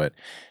market, but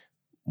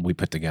we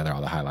put together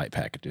all the highlight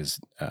packages,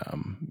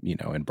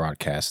 in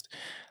broadcast.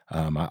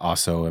 I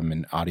also am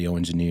an audio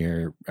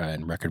engineer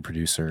and record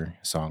producer,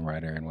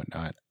 songwriter, and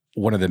whatnot.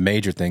 One of the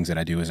major things that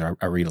I do is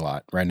I read a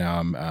lot. Right now,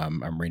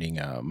 I'm reading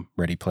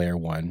Ready Player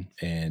One,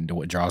 and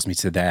what draws me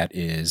to that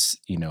is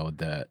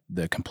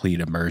the complete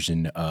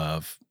immersion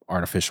of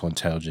artificial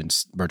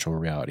intelligence, virtual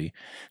reality.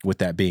 With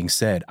that being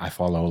said, I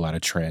follow a lot of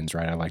trends.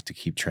 Right, I like to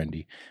keep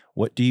trendy.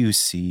 What do you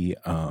see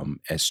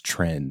as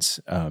trends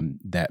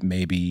that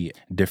maybe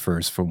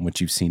differs from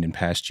what you've seen in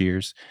past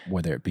years,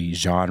 whether it be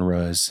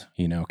genres,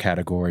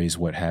 categories,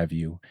 what have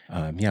you?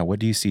 What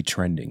do you see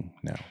trending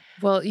now?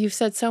 Well, you've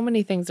said so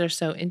many things that are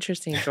so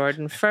interesting,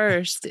 Jordan.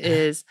 First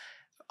is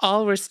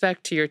all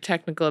respect to your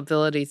technical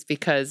abilities,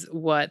 because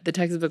what the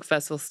Texas Book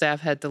Festival staff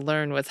had to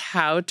learn was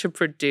how to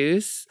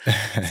produce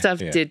stuff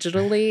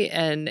digitally.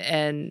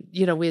 And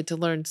we had to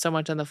learn so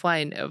much on the fly.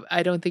 And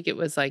I don't think it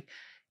was like,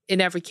 in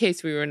every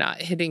case, we were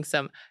not hitting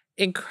some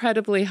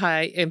incredibly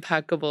high,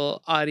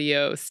 impeccable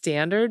audio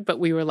standard, but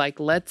we were like,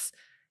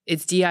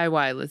 it's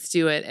DIY, let's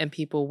do it. And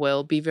people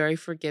will be very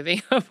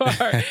forgiving of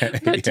our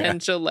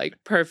potential,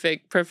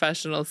 perfect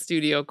professional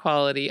studio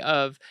quality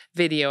of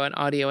video and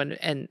audio.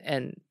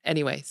 And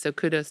anyway, so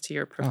kudos to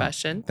your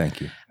profession. Thank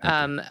you.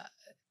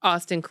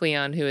 Austin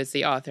Kleon, who is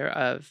the author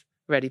of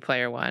Ready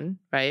Player One,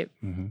 right?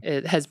 Mm-hmm.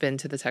 It has been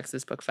to the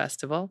Texas Book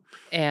Festival,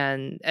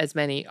 and as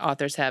many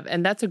authors have.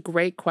 And that's a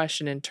great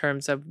question in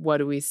terms of what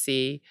do we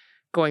see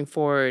going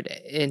forward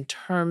in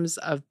terms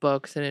of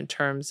books and in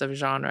terms of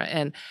genre.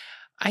 And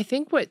I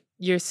think what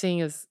we're seeing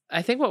is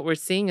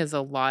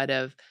a lot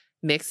of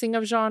mixing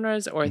of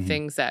genres, or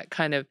things that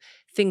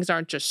things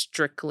aren't just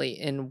strictly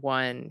in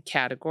one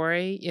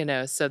category,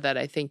 so that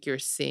I think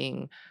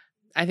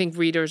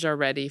readers are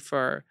ready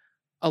for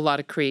a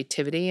lot of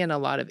creativity and a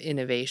lot of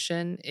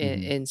innovation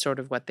in sort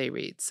of what they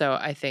read. So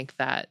I think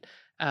that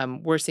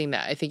we're seeing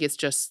that. I think it's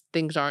just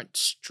things aren't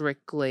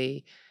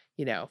strictly,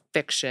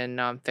 fiction,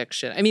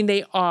 nonfiction. I mean,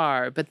 they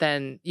are, but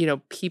then,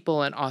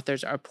 people and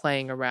authors are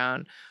playing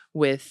around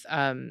with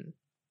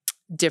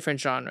different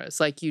genres.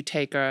 Like you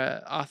take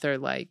a author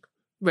like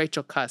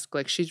Rachel Cusk,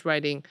 like she's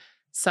writing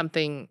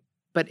something,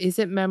 but is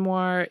it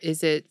memoir?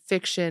 Is it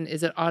fiction?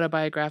 Is it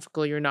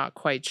autobiographical? You're not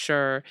quite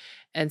sure.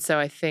 And so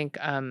I think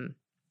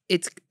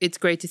it's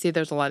great to see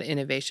there's a lot of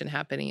innovation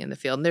happening in the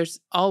field. And there's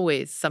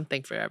always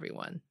something for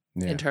everyone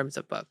in terms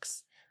of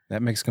books.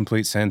 That makes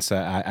complete sense.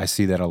 I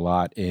see that a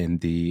lot in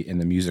the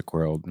music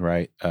world,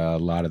 right? A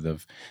lot of the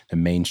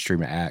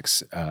mainstream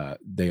acts,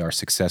 they are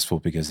successful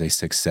because they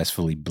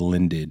successfully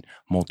blended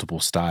multiple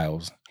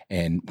styles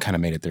and kind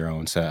of made it their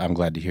own. So I'm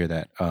glad to hear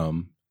that.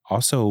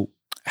 Also,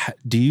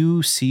 do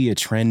you see a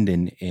trend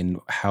in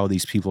how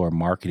these people are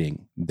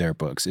marketing their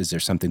books? Is there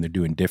something they're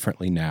doing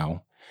differently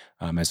now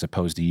as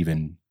opposed to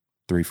even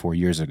 3-4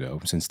 years ago,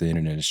 since the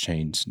internet has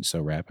changed so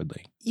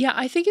rapidly? Yeah,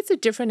 I think it's a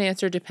different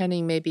answer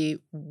depending maybe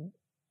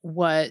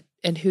what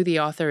and who the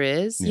author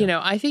is.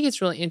 I think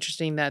it's really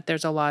interesting that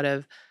there's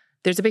a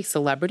big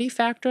celebrity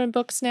factor in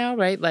books now,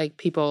 right? Like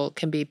people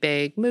can be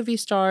big movie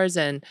stars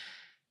and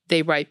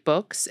they write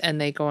books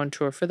and they go on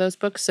tour for those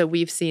books. So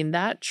we've seen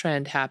that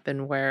trend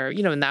happen where,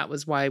 and that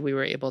was why we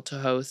were able to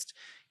host,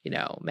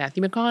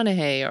 Matthew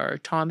McConaughey or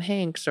Tom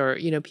Hanks or,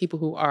 people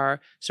who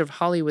are sort of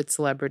Hollywood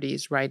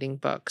celebrities writing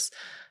books.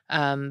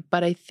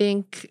 But I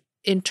think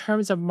in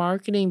terms of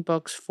marketing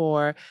books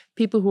for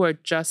people who are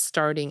just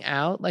starting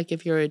out, like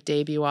if you're a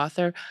debut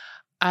author,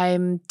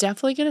 I'm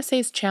definitely going to say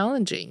it's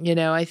challenging.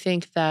 I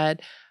think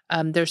that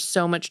there's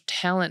so much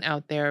talent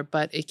out there,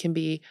 but it can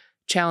be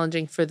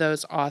challenging for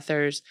those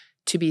authors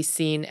to be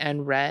seen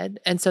and read.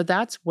 And so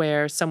that's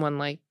where someone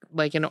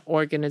like an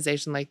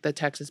organization like the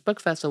Texas Book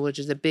Festival, which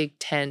is a big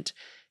tent,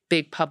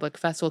 big public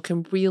festival,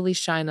 can really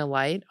shine a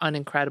light on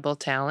incredible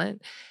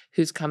talent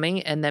who's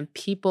coming. And then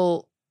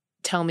people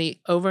tell me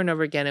over and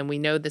over again, and we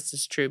know this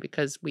is true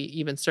because we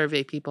even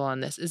survey people on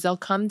this, is they'll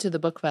come to the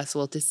book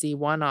festival to see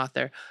one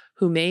author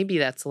who may be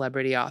that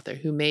celebrity author,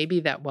 who may be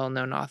that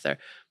well-known author,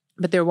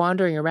 but they're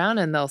wandering around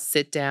and they'll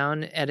sit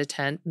down at a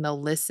tent and they'll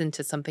listen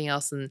to something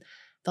else and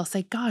they'll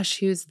say, gosh,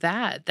 who's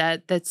that?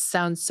 That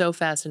sounds so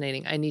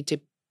fascinating. I need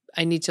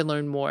to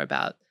learn more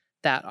about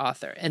that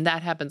author. And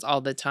that happens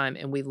all the time.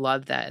 And we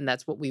love that. And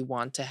that's what we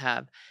want to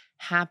have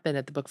happen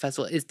at the book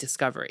festival is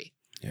discovery.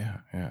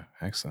 Yeah.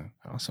 Excellent.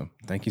 Awesome.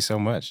 Thank you so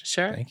much.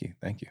 Sure. Thank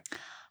you.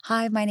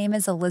 Hi, my name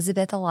is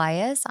Elizabeth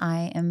Elias.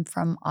 I am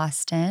from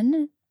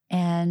Austin.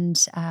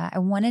 And I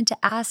wanted to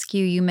ask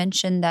you, you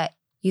mentioned that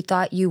you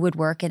thought you would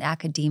work in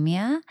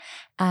academia.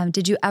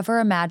 Did you ever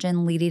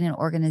imagine leading an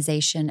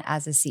organization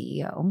as a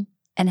CEO?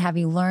 And have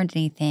you learned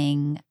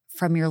anything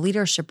from your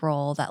leadership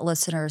role that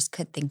listeners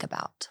could think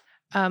about?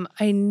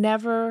 I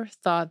never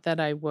thought that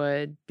I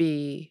would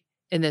be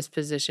in this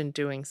position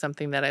doing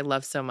something that I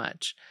love so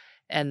much.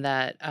 And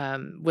that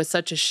was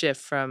such a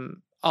shift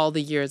from all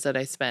the years that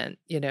I spent,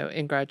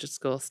 in graduate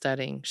school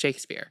studying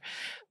Shakespeare.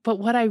 But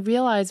what I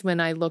realized when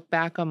I look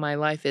back on my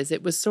life is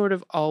it was sort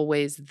of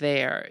always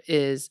there,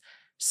 is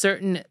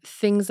certain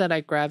things that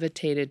I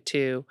gravitated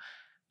to.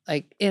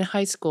 Like in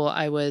high school,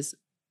 I was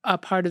a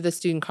part of the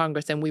student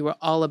congress and we were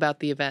all about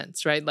the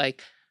events, right?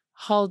 Like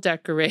hall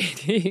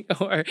decorating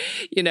or,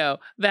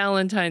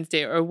 Valentine's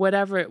Day or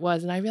whatever it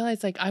was. And I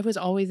realized I was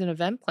always an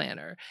event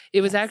planner.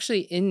 It was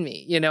actually in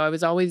me, I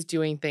was always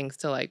doing things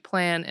to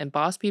plan and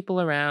boss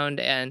people around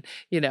and,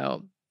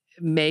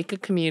 make a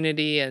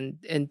community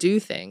and do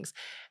things.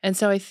 And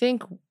so I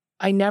think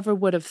I never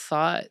would have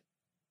thought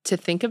to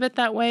think of it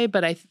that way.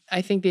 But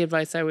I think the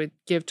advice I would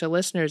give to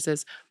listeners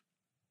is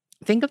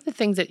think of the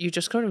things that you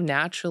just sort of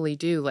naturally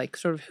do, like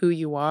sort of who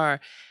you are,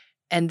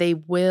 and they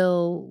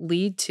will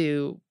lead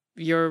to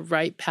your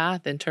right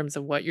path in terms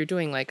of what you're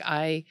doing. Like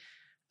I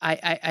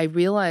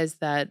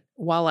realized that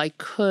while I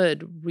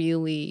could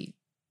really,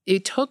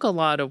 it took a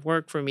lot of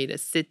work for me to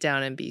sit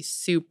down and be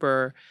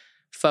super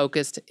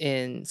focused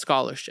in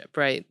scholarship,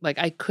 right? Like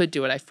I could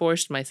do it. I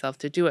forced myself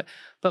to do it.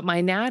 But my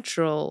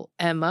natural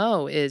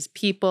MO is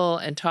people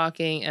and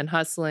talking and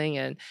hustling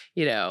and,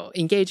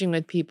 engaging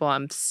with people.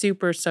 I'm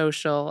super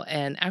social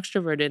and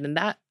extroverted, and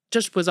that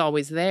just was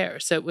always there.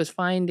 So it was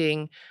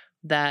finding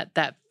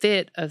that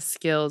fit of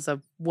skills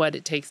of what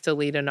it takes to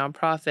lead a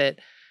nonprofit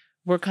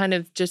were kind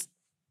of just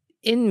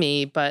in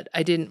me, but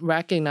I didn't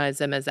recognize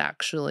them as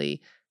actually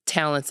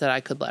talents that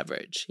I could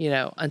leverage,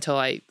 until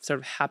I sort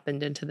of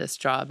happened into this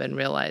job and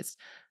realized,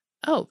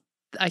 oh,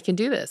 I can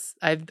do this.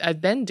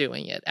 I've been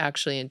doing it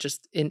actually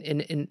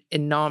in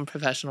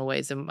non-professional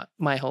ways in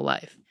my whole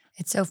life.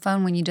 It's so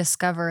fun when you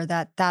discover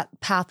that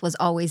path was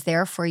always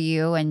there for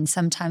you. And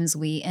sometimes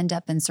we end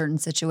up in certain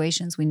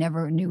situations we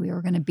never knew we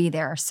were going to be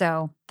there.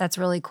 So that's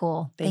really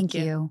cool. Thank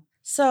you.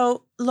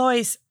 So,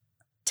 Lois,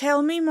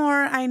 tell me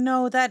more. I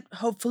know that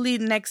hopefully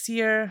next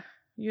year,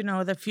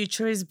 the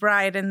future is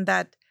bright and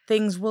that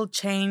things will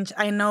change.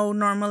 I know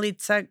normally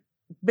it's a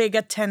big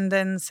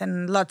attendance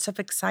and lots of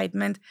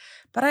excitement,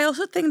 but I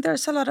also think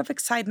there's a lot of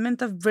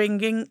excitement of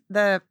bringing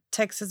the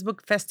Texas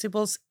Book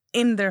Festivals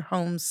in their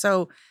homes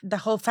so the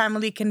whole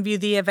family can view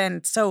the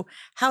event. So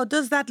how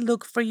does that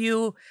look for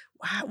you?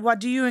 What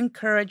do you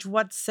encourage?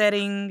 What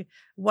setting?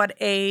 What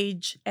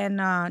age?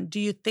 And do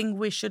you think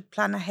we should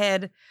plan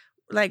ahead?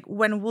 Like,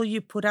 when will you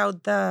put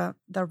out the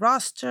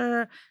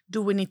roster?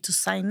 Do we need to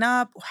sign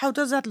up? How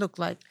does that look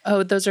like?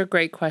 Oh, those are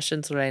great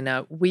questions,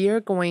 Lorena. We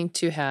are going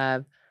to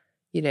have,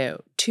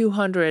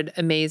 200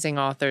 amazing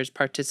authors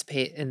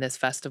participate in this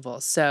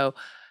festival. So,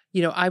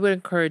 I would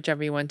encourage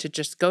everyone to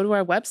just go to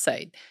our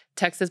website,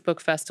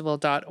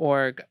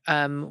 texasbookfestival.org.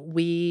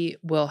 We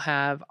will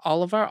have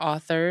all of our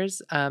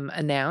authors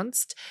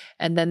announced,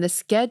 and then the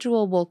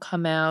schedule will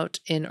come out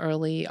in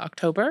early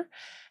October.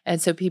 And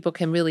so people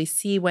can really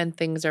see when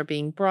things are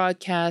being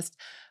broadcast,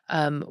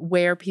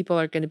 where people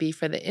are going to be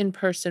for the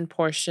in-person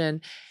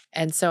portion.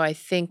 And so I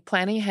think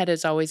planning ahead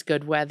is always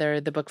good, whether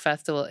the book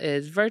festival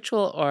is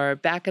virtual or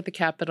back at the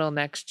Capitol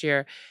next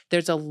year.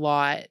 There's a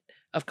lot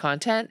of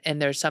content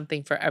and there's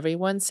something for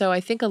everyone. So I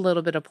think a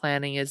little bit of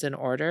planning is in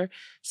order.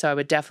 So I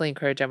would definitely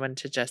encourage everyone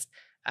to just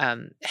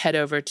head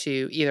over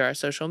to either our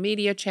social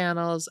media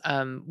channels,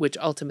 which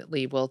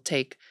ultimately will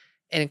take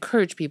and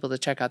encourage people to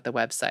check out the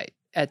website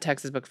at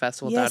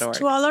texasbookfestival.org. Yes,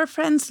 to all our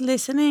friends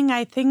listening,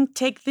 I think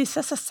take this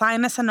as a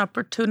sign, as an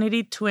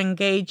opportunity to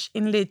engage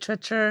in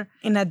literature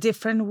in a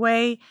different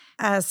way.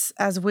 As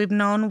we've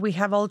known, we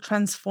have all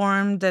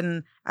transformed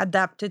and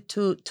adapted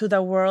to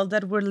the world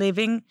that we're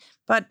living.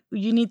 But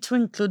you need to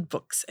include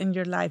books in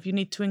your life. You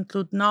need to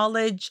include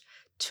knowledge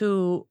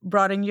to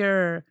broaden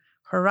your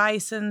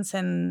horizons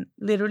and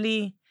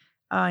literally,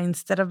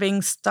 instead of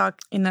being stuck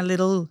in a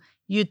little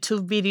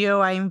YouTube video,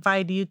 I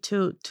invite you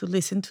to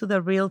listen to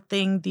the real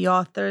thing, the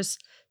authors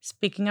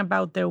speaking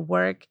about their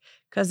work,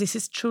 because this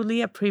is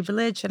truly a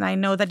privilege. And I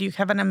know that you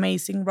have an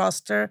amazing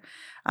roster.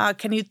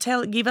 Can you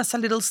give us a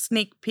little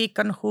sneak peek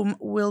on whom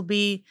will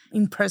be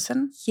in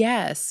person?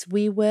 Yes,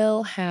 we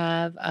will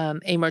have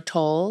Amor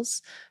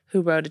Towles,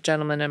 Who Wrote a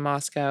Gentleman in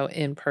Moscow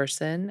in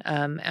person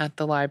at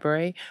the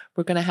library.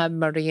 We're going to have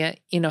Maria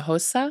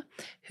Hinojosa,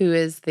 who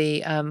is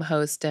the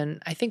host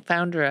and I think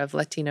founder of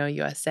Latino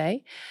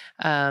USA.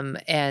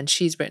 And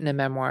she's written a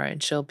memoir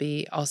and she'll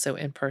be also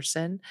in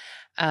person.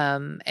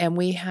 And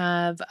we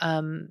have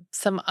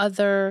some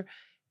other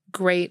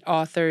great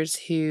authors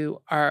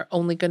who are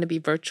only going to be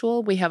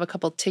virtual. We have a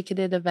couple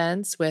ticketed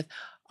events with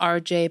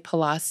RJ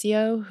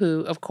Palacio,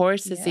 who, of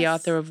course, is the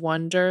author of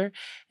Wonder,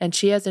 and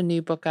she has a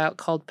new book out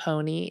called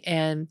Pony,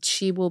 and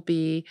she will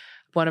be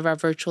one of our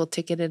virtual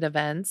ticketed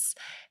events.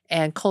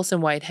 And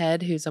Colson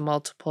Whitehead, who's a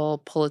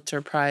multiple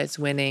Pulitzer Prize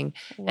winning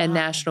and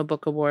National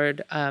Book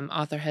Award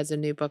author, has a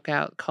new book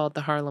out called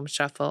The Harlem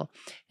Shuffle,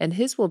 and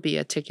his will be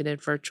a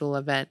ticketed virtual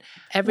event.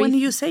 When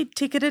you say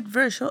ticketed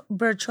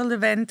virtual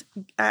event,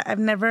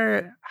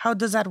 how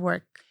does that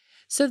work?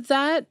 So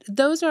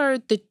those are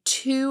the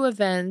two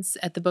events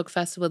at the book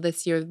festival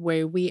this year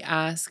where we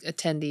ask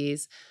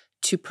attendees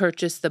to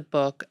purchase the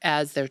book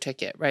as their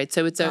ticket, right?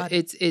 So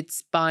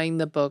it's buying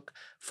the book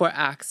for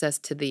access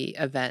to the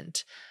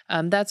event.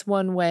 That's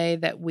one way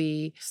that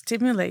we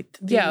stimulate.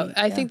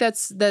 I think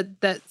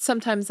that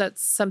sometimes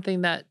that's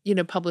something that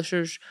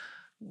publishers.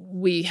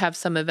 We have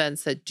some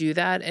events that do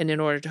that, and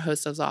in order to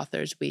host those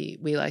authors, we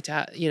like to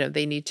have,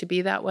 they need to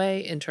be that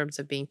way in terms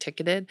of being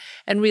ticketed.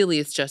 And really,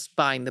 it's just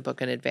buying the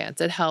book in advance.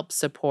 It helps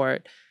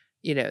support,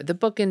 the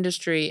book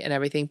industry and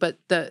everything. But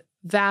the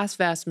vast,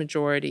 vast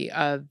majority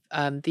of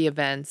the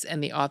events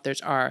and the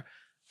authors are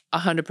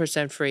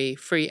 100%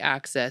 free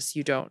access.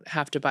 You don't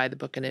have to buy the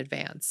book in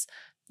advance.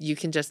 You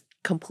can just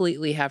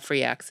completely have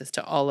free access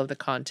to all of the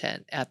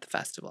content at the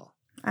festival.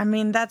 I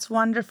mean, that's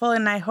wonderful.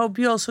 And I hope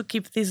you also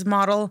keep this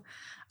model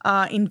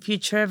in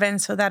future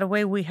events. So that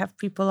way we have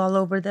people all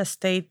over the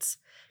states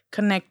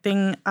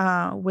connecting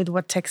with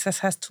what Texas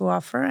has to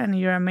offer and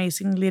your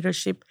amazing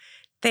leadership.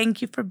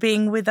 Thank you for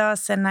being with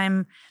us. And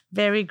I'm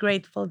very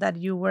grateful that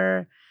you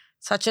were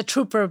such a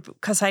trooper,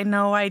 because I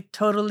know I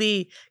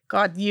totally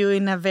got you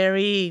in a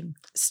very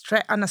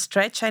on a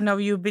stretch. I know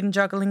you've been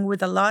juggling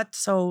with a lot.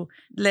 So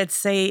let's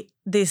say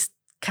this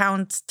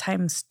counts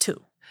times 2.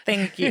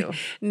 Thank you.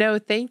 No,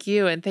 thank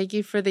you. And thank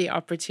you for the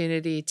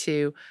opportunity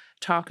to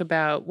talk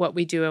about what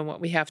we do and what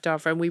we have to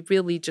offer. And we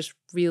really just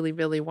really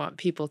want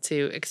people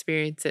to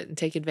experience it and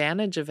take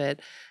advantage of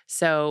it.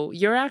 So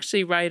you're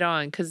actually right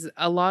on, because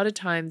a lot of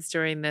times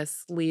during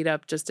this lead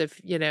up, just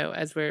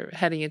as we're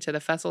heading into the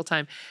festival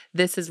time,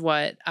 this is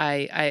what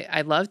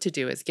I love to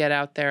do, is get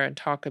out there and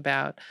talk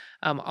about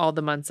all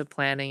the months of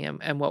planning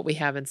and what we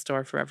have in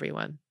store for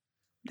everyone.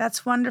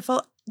 That's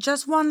wonderful.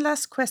 Just one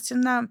last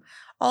question.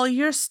 All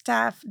your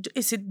staff,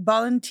 is it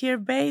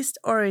volunteer-based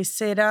or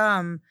is it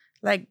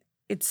like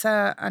it's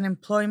an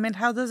employment?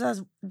 How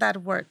does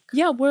that work?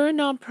 Yeah, we're a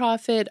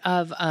nonprofit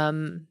of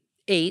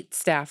 8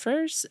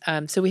 staffers.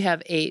 So we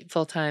have 8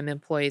 full-time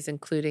employees,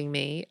 including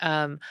me.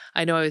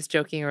 I know I was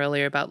joking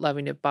earlier about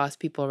loving to boss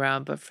people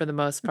around, but for the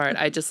most part,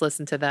 I just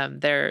listen to them.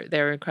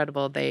 They're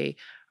incredible. They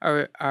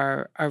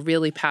are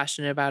really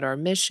passionate about our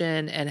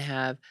mission and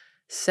have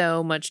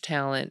so much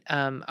talent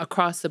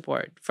across the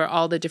board for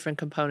all the different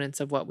components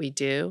of what we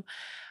do.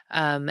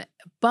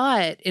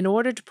 But in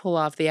order to pull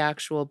off the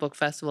actual book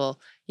festival,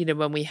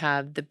 when we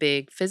have the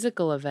big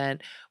physical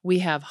event, we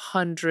have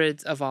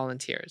hundreds of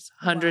volunteers,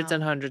 hundreds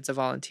and hundreds of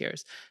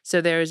volunteers.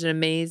 So there's an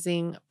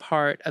amazing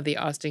part of the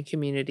Austin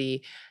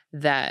community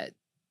that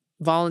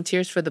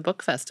volunteers for the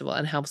book festival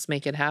and helps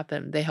make it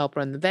happen. They help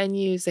run the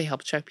venues. They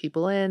help check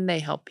people in. They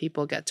help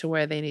people get to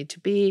where they need to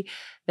be.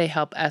 They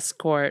help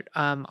escort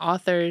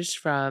authors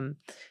from,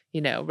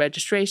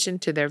 registration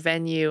to their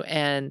venue.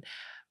 And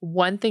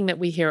one thing that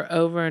we hear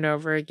over and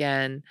over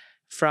again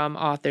from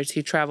authors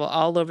who travel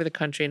all over the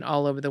country and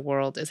all over the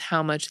world is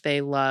how much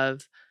they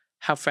love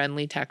how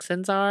friendly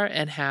Texans are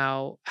and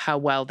how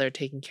well they're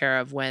taken care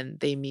of when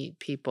they meet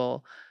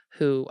people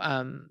who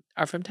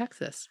are from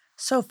Texas.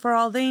 So for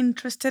all the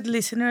interested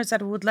listeners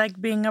that would like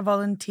being a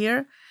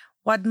volunteer,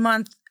 what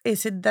month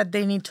is it that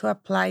they need to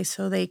apply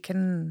so they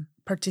can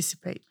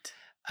participate?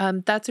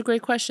 That's a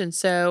great question.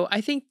 So I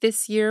think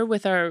this year,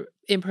 with our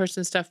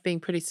in-person stuff being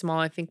pretty small,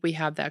 I think we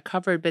have that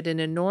covered. But in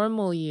a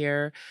normal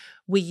year,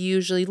 we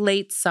usually,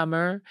 late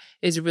summer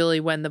is really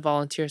when the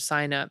volunteer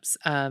signups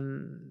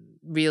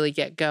really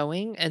get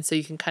going. And so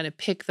you can kind of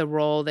pick the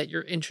role that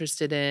you're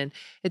interested in.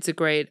 It's a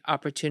great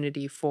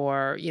opportunity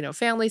for,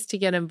 families to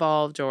get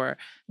involved, or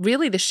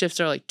really the shifts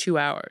are like 2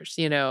 hours,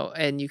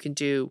 and you can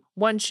do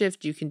one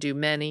shift, you can do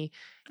many.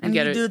 And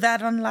you do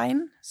that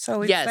online?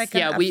 So it's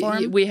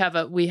we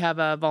have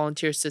a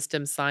volunteer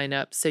system sign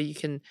up. So you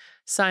can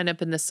sign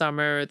up in the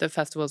summer. The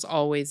festival is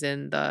always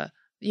in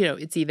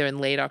it's either in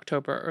late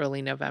October or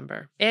early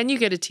November. And you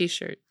get a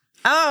t-shirt.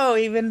 Oh,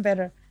 even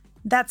better.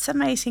 That's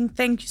amazing.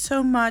 Thank you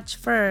so much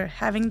for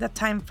having the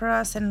time for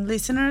us. And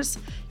listeners,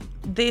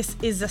 this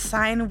is a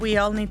sign we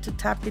all need to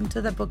tap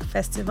into the book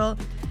festival.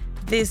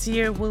 This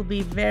year will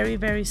be very,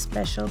 very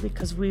special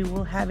because we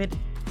will have it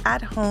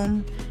at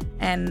home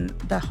and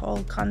the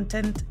whole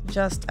content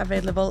just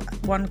available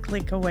one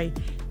click away.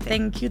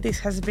 Thank you. This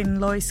has been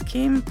Lois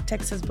Kim,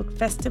 Texas Book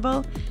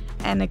Festival,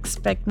 and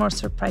expect more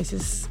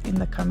surprises in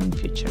the coming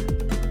future.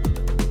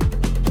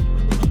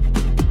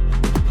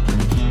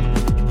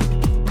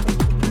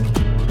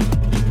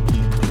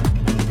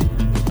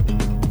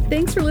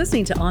 Thanks for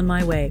listening to On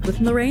My Way with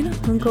Lorena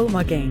Junco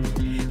Margain.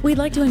 We'd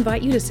like to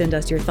invite you to send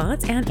us your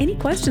thoughts and any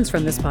questions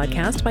from this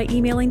podcast by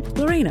emailing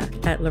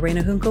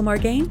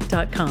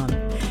lorena@lorenajuncomargain.com.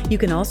 You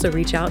can also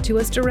reach out to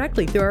us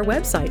directly through our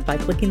website by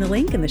clicking the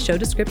link in the show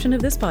description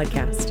of this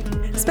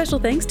podcast. Special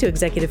thanks to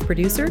executive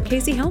producer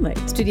Casey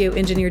Helmick, studio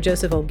engineer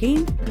Joseph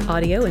Olguin,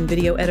 audio and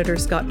video editor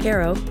Scott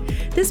Caro.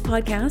 This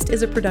podcast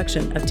is a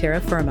production of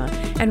Terra Firma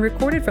and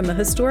recorded from the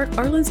historic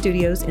Arlen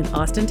Studios in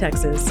Austin,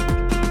 Texas.